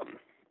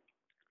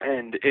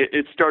 And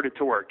it started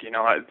to work.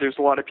 There's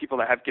a lot of people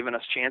that have given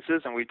us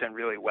chances, and we've done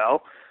really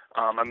well.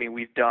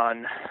 We've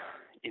done,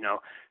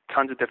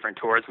 tons of different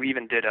tours. We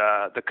even did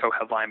the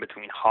co-headline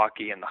between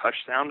Hockey and the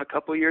Hush Sound a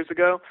couple of years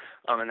ago,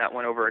 and that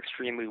went over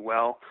extremely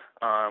well.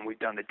 We've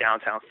done the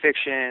Downtown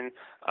Fiction.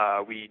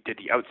 We did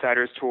the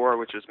Outsiders tour,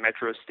 which was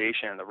Metro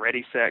Station and the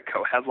Ready Set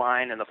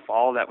co-headline in the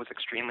fall. That was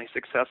extremely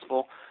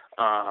successful,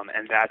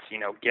 and that's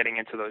getting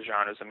into those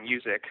genres of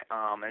music,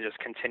 and just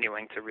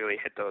continuing to really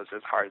hit those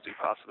as hard as we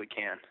possibly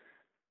can.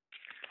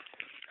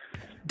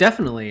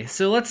 Definitely.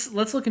 So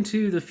let's look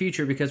into the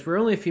future, because we're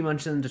only a few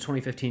months into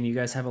 2015. You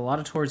guys have a lot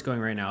of tours going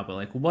right now, but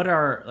like, what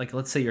are, like,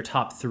 let's say your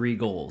top 3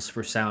 goals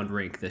for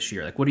SoundRink this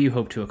year? Like, what do you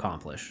hope to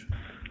accomplish?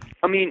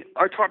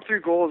 Our top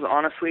 3 goals,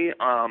 honestly,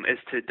 is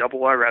to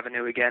double our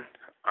revenue again,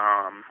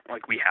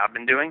 like we have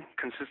been doing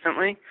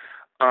consistently.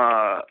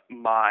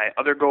 My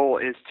other goal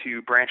is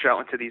to branch out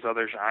into these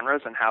other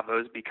genres and have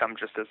those become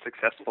just as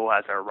successful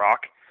as our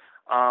rock,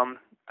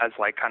 as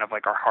like kind of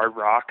like our hard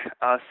rock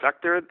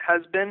sector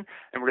has been,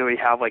 and really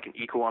have like an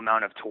equal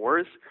amount of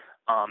tours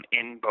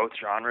in both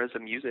genres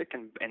of music,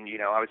 and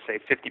I would say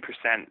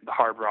 50% the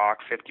hard rock,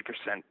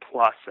 50%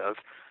 plus of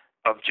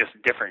just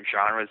different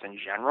genres in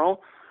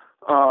general.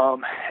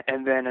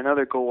 And then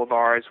another goal of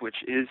ours, which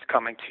is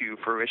coming to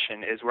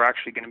fruition, is we're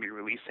actually going to be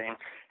releasing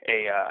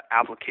a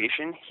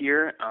application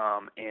here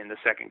in the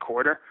second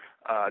quarter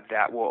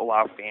that will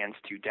allow fans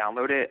to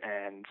download it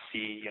and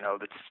see,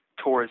 the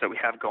tours that we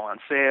have go on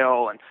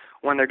sale and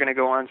when they're going to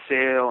go on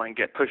sale, and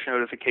get push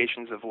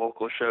notifications of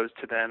local shows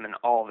to them and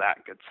all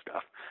that good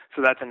stuff.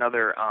 So that's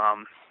another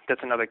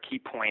key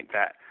point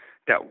that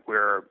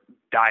we're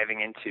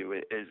diving into,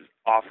 is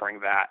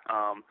offering that.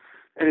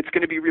 And it's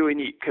going to be really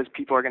neat, because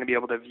people are going to be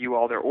able to view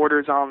all their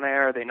orders on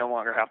there. They no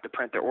longer have to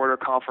print their order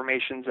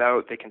confirmations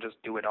out. They can just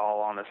do it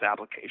all on this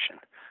application.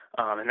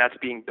 And that's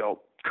being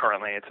built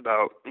currently. It's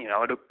about,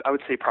 I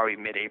would say probably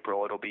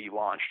mid-April it'll be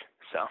launched.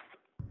 So.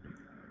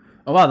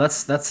 Oh, wow,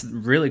 that's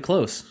really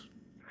close.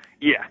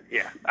 Yeah.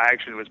 I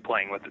actually was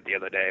playing with it the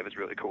other day. It was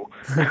really cool.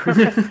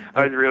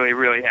 I was really,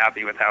 really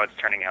happy with how it's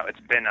turning out. It's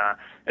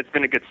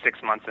been a good 6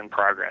 months in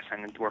progress,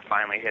 and we're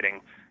finally hitting,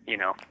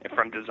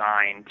 from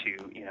design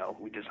to,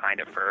 we designed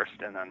it first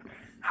and then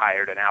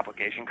hired an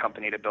application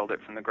company to build it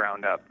from the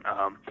ground up.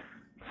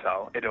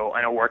 So it'll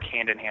work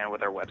hand in hand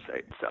with our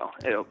website. So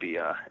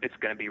it's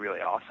going to be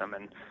really awesome.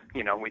 And,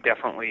 we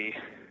definitely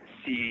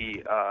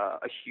see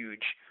a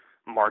huge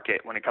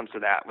market when it comes to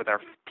that, with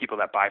our people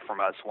that buy from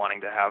us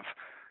wanting to have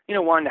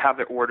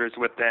their orders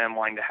with them,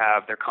 wanting to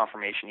have their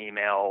confirmation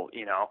email,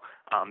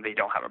 they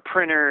don't have a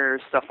printer,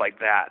 stuff like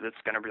that. That's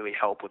going to really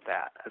help with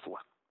that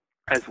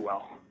as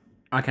well.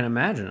 I can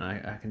imagine.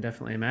 I can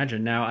definitely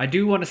imagine. Now, I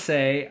do want to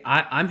say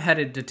I'm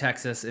headed to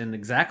Texas in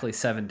exactly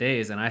 7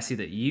 days, and I see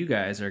that you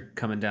guys are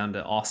coming down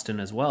to Austin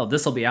as well.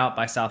 This will be out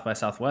by South by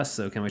Southwest,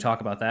 so can we talk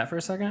about that for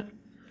a second?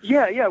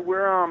 Yeah.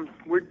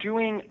 We're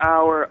doing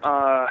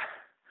our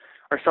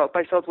South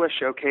by Southwest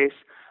showcase,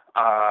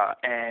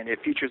 and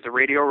it features the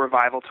Radio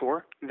Revival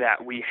tour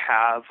that we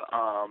have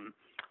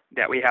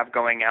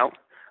going out,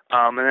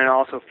 and then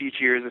also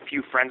features a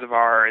few friends of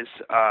ours,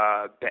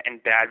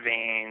 and Bad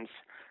Veins,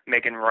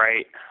 Megan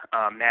Wright,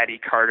 Maddie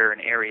Carter,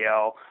 and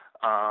Ariel,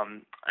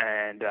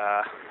 and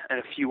a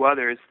few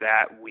others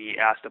that we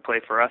asked to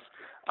play for us.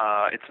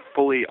 It's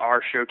fully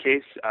our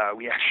showcase.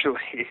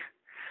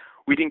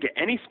 We didn't get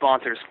any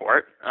sponsors for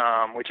it,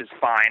 which is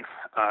fine.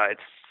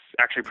 It's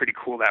actually pretty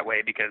cool that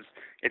way, because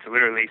it's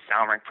literally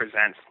SoundRink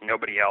presents,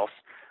 nobody else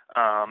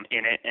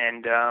in it.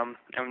 And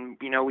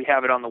we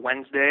have it on the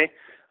Wednesday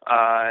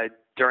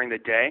during the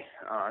day.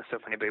 So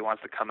if anybody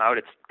wants to come out,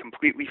 it's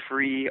completely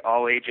free,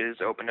 all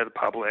ages, open to the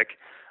public.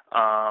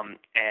 And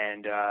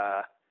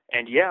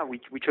yeah,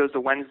 we chose the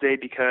Wednesday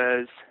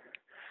because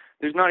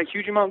there's not a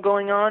huge amount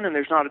going on, and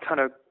there's not a ton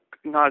of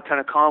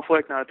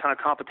conflict, not a ton of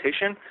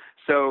competition.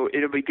 So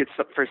it'll be good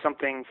for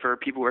something for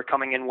people who are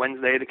coming in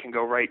Wednesday that can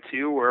go right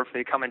to, or if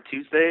they come in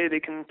Tuesday, they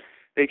can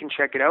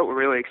check it out. We're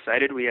really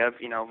excited. We have,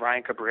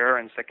 Ryan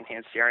Cabrera and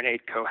Secondhand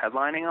Serenade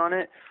co-headlining on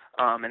it.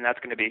 And that's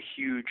going to be a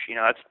huge,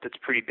 that's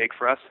pretty big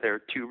for us.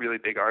 They're two really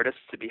big artists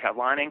to be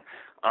headlining,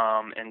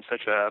 in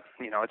such a,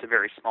 it's a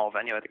very small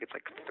venue. I think it's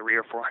like 300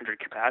 or 400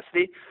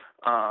 capacity,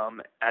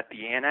 at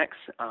the Annex,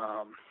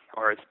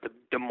 or it's the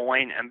Des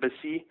Moines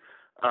Embassy,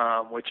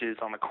 which is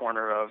on the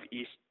corner of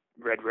East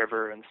Red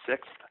River and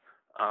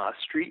 6th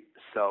Street.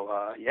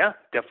 So, yeah,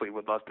 definitely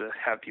would love to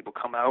have people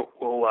come out.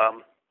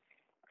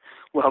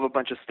 We'll have a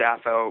bunch of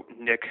staff out.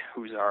 Nick,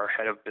 who's our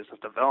head of business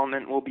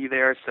development, will be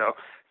there. So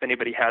if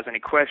anybody has any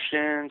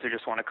questions or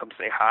just want to come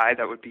say hi,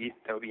 that would be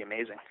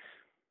amazing.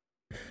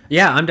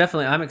 Yeah,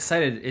 I'm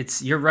excited.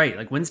 You're right.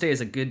 Like Wednesday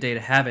is a good day to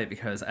have it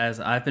because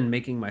as I've been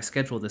making my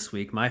schedule this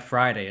week, my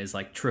Friday is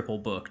like triple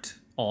booked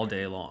all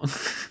day long.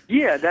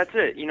 Yeah, that's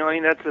it.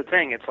 That's the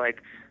thing. It's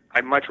like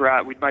we'd much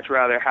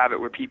rather have it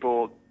where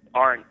people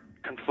aren't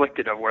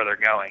conflicted of where they're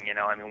going.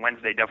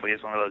 Wednesday definitely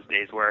is one of those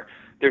days where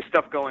there's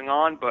stuff going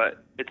on,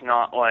 but it's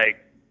not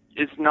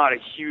a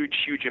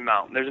huge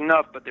amount. There's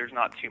enough, but there's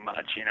not too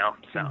much,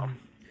 so.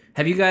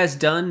 Have you guys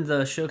done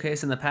the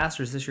showcase in the past,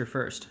 or is this your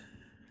first?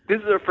 This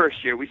is our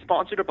first year. We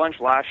sponsored a bunch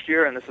last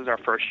year, and this is our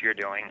first year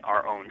doing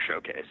our own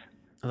showcase.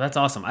 Oh, that's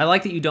awesome. I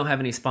like that you don't have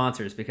any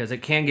sponsors because it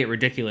can get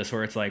ridiculous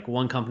where it's like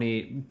one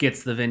company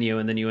gets the venue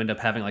and then you end up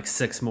having like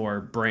 6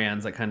 more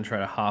brands that kind of try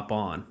to hop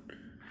on.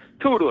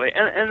 Totally.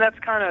 And that's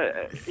kind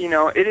of,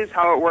 it is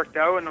how it worked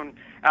out. And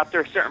after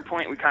a certain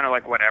point, we kind of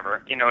like,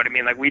 whatever, you know what I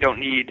mean? Like, we don't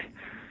need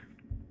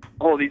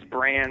all these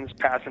brands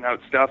passing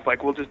out stuff.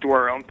 Like, we'll just do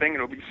our own thing.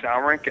 It'll be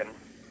Soundrink, and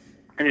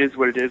it is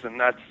what it is. And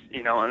that's,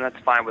 and that's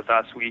fine with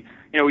us. We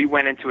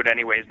went into it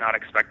anyways, not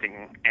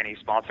expecting any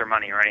sponsor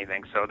money or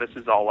anything. So this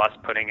is all us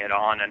putting it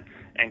on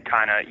and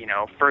kind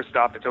of, first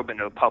off, it's open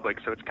to the public.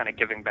 So it's kind of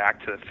giving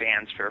back to the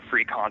fans for a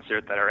free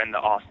concert that are in the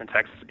Austin,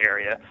 Texas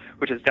area,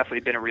 which has definitely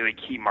been a really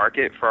key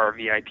market for our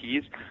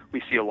VIPs.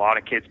 We see a lot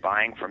of kids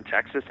buying from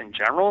Texas in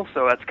general.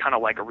 So that's kind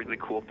of like a really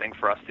cool thing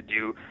for us to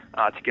do,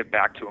 to give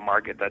back to a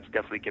market that's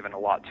definitely given a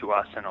lot to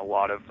us and a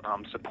lot of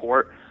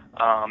support.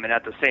 And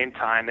at the same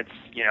time, it's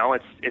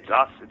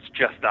us, it's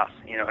just us,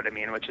 you know what I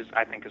mean? Which is,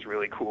 I think is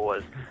really cool,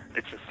 is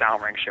it's a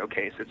Soundrink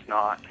showcase. It's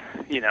not,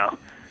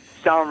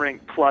 Soundrink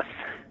plus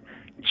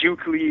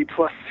Jukely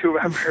plus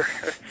whoever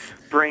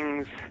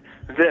brings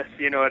this,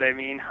 you know what I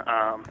mean?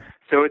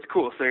 So it's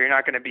cool. So you're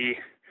not going to be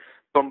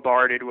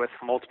bombarded with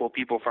multiple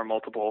people from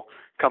multiple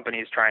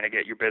companies trying to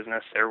get your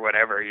business or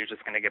whatever. You're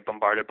just going to get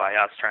bombarded by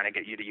us trying to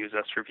get you to use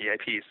us for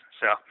VIPs.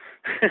 So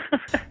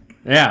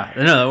yeah,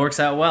 no, that works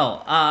out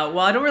well. Well,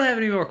 I don't really have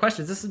any more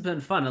questions. This has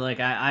been fun. Like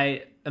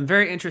I am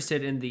very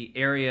interested in the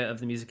area of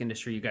the music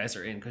industry you guys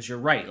are in, because you're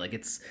right. Like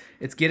it's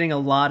getting a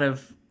lot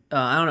of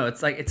I don't know.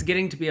 It's like it's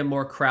getting to be a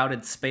more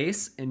crowded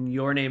space, and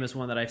your name is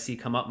one that I see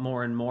come up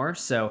more and more.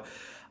 So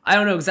I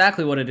don't know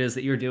exactly what it is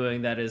that you're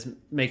doing that is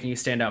making you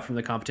stand out from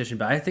the competition,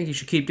 but I think you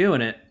should keep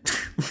doing it.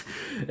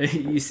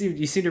 You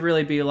seem to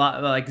really be a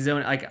lot like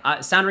zone. Like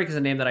Soundrink is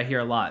a name that I hear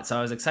a lot, so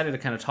I was excited to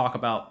kind of talk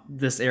about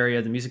this area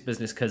of the music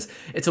business because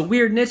it's a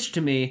weird niche to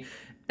me,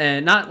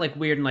 and not like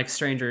weird and like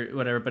strange or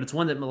whatever, but it's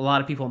one that a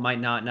lot of people might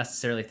not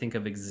necessarily think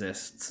of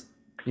exists.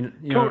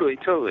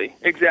 Totally,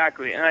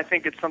 exactly. And I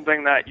think it's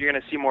something that you're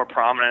going to see more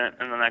prominent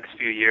in the next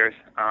few years,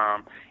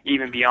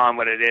 even beyond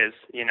what it is.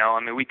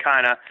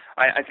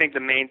 I think the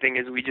main thing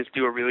is we just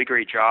do a really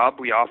great job.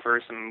 We offer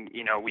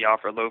we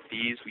offer low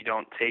fees. We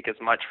don't take as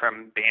much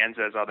from bands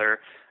as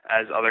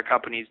other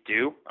companies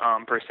do,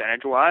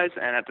 percentage-wise.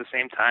 And at the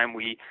same time,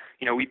 we've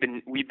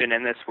been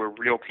in this. We're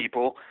real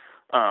people.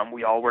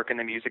 We all work in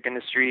the music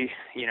industry.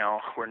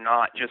 We're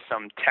not just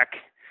some tech.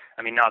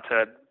 I mean,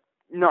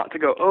 not to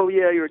go, oh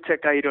yeah, you're a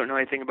tech guy, you don't know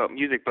anything about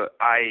music, but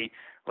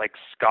like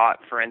Scott,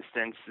 for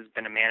instance, has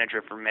been a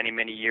manager for many,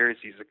 many years.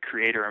 He's a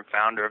creator and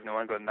founder of New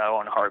England Metal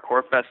and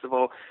Hardcore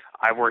Festival.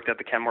 I worked at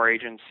the Kenmore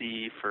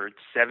Agency for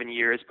 7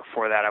 years.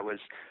 Before that, I was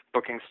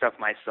booking stuff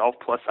myself,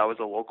 plus I was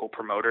a local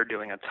promoter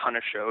doing a ton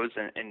of shows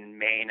in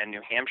Maine and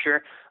New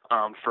Hampshire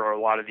for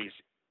a lot of these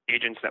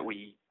agents that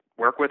we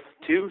work with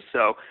too.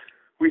 So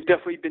we've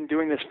definitely been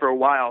doing this for a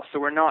while. So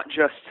we're not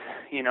just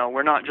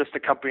a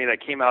company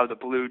that came out of the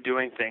blue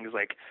doing things.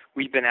 Like,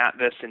 we've been at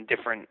this in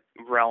different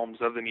realms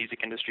of the music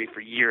industry for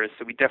years.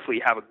 So we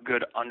definitely have a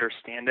good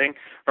understanding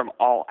from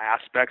all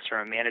aspects,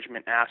 from a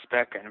management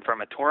aspect and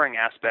from a touring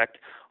aspect,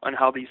 on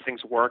how these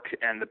things work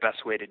and the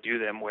best way to do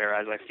them.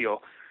 Whereas I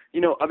feel,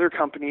 other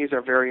companies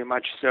are very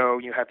much so,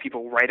 you have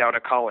people right out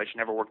of college,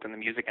 never worked in the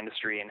music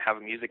industry, and have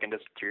a music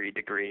industry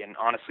degree. And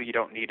honestly, you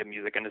don't need a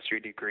music industry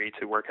degree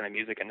to work in the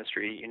music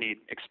industry. You need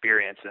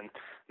experience.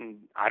 And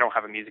I don't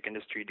have a music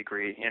industry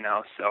degree,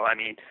 So, I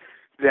mean,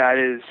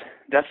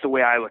 that's the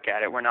way I look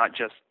at it. We're not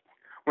just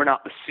we're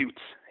not the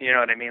suits. You know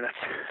what I mean?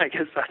 I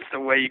guess that's the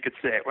way you could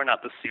say it. We're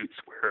not the suits.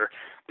 We're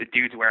the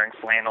dudes wearing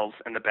flannels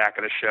in the back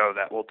of the show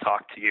that will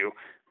talk to you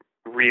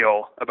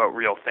about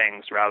real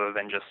things rather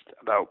than just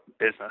about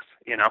business,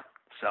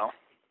 So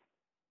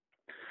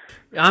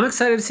I'm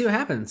excited to see what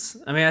happens.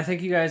 I mean, I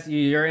think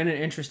you're in an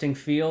interesting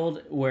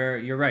field where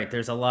you're right.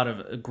 There's a lot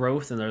of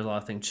growth and there's a lot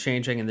of things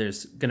changing, and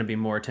there's going to be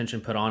more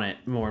attention put on it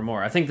more and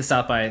more. I think the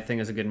South by thing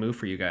is a good move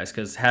for you guys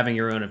because having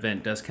your own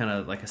event does kind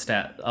of like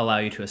allow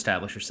you to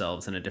establish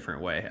yourselves in a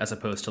different way as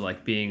opposed to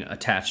like being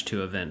attached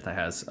to an event that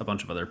has a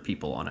bunch of other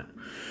people on it.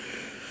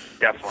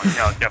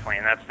 Definitely,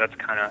 and that's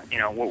kind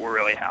of what we're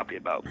really happy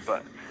about.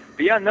 But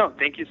yeah, no,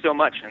 thank you so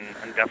much,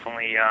 and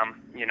definitely,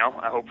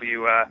 I hope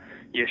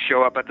you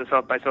show up at the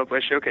South by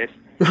Southwest showcase.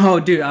 Oh,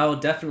 dude, I will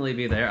definitely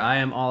be there. I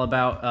am all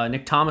about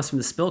Nick Thomas from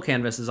the Spill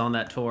Canvas is on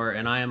that tour,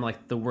 and I am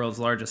like the world's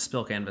largest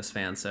Spill Canvas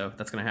fan, so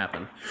that's gonna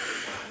happen.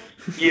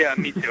 Yeah,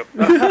 me too.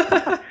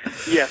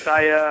 Yes,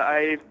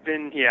 I've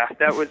been. Yeah,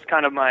 that was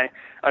kind of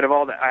out of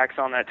all the acts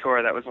on that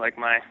tour, that was like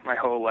my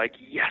whole like,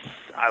 yes,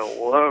 I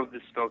love the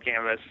Spill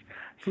Canvas.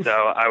 So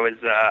I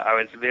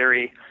was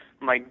very,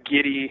 my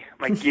giddy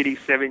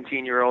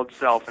 17-year-old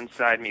self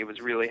inside me was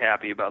really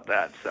happy about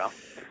that. So.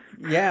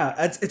 Yeah,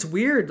 it's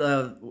weird.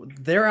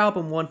 Their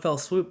album One Fell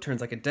Swoop turns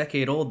like a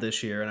decade old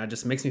this year, and it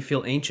just makes me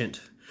feel ancient.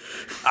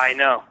 I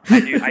know. I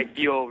do. I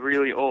feel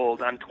really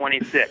old. I'm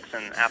 26,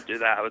 and after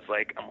that, I'm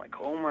like,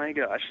 oh my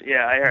gosh.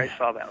 Yeah, I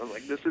saw that. I was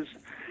like, this is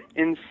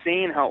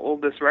insane how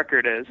old this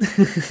record is.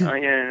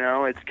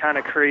 It's kind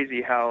of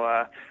crazy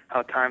how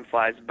time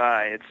flies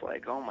by. It's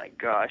like, oh my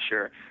gosh,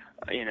 or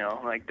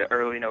like the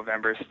early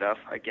November stuff.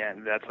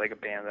 Again, that's like a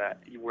band that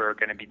we're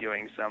going to be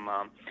doing some.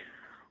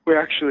 We're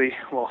actually,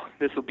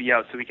 this will be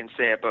out so we can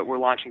say it, but we're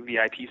launching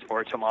VIPs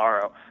for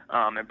tomorrow,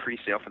 and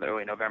pre-sale for the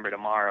early November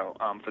tomorrow,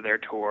 for their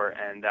tour,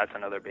 and that's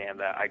another band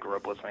that I grew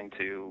up listening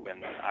to,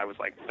 and I was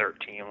like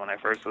 13 when I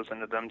first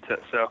listened to them.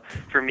 So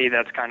for me,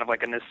 that's kind of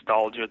like a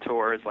nostalgia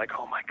tour. It's like,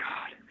 oh my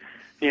God,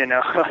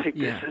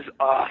 This is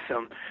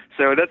awesome.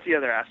 So that's the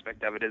other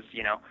aspect of it is,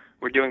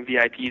 we're doing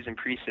VIPs and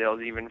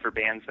pre-sales even for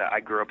bands that I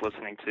grew up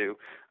listening to,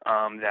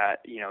 that,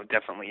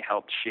 definitely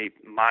helped shape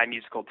my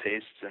musical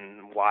tastes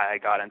and why I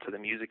got into the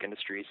music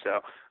industry.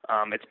 So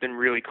it's been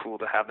really cool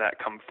to have that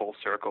come full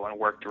circle and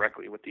work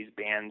directly with these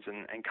bands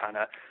and kind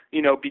of,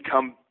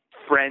 become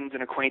friends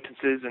and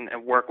acquaintances and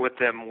work with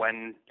them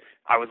when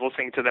I was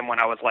listening to them when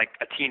I was like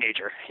a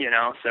teenager,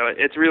 So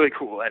it's really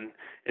cool, and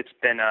it's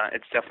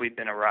definitely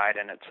been a ride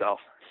in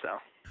itself. So.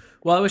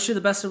 Well, I wish you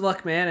the best of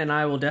luck, man, and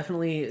I will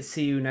definitely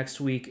see you next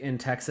week in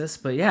Texas.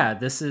 But yeah,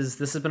 this has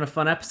been a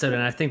fun episode,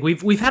 and I think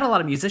we've had a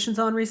lot of musicians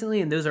on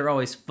recently, and those are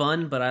always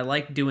fun. But I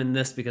like doing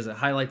this because it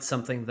highlights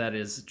something that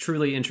is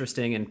truly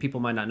interesting, and people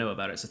might not know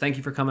about it. So thank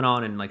you for coming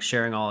on and like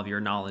sharing all of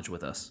your knowledge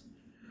with us.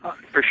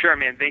 For sure,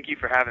 man. Thank you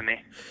for having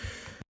me.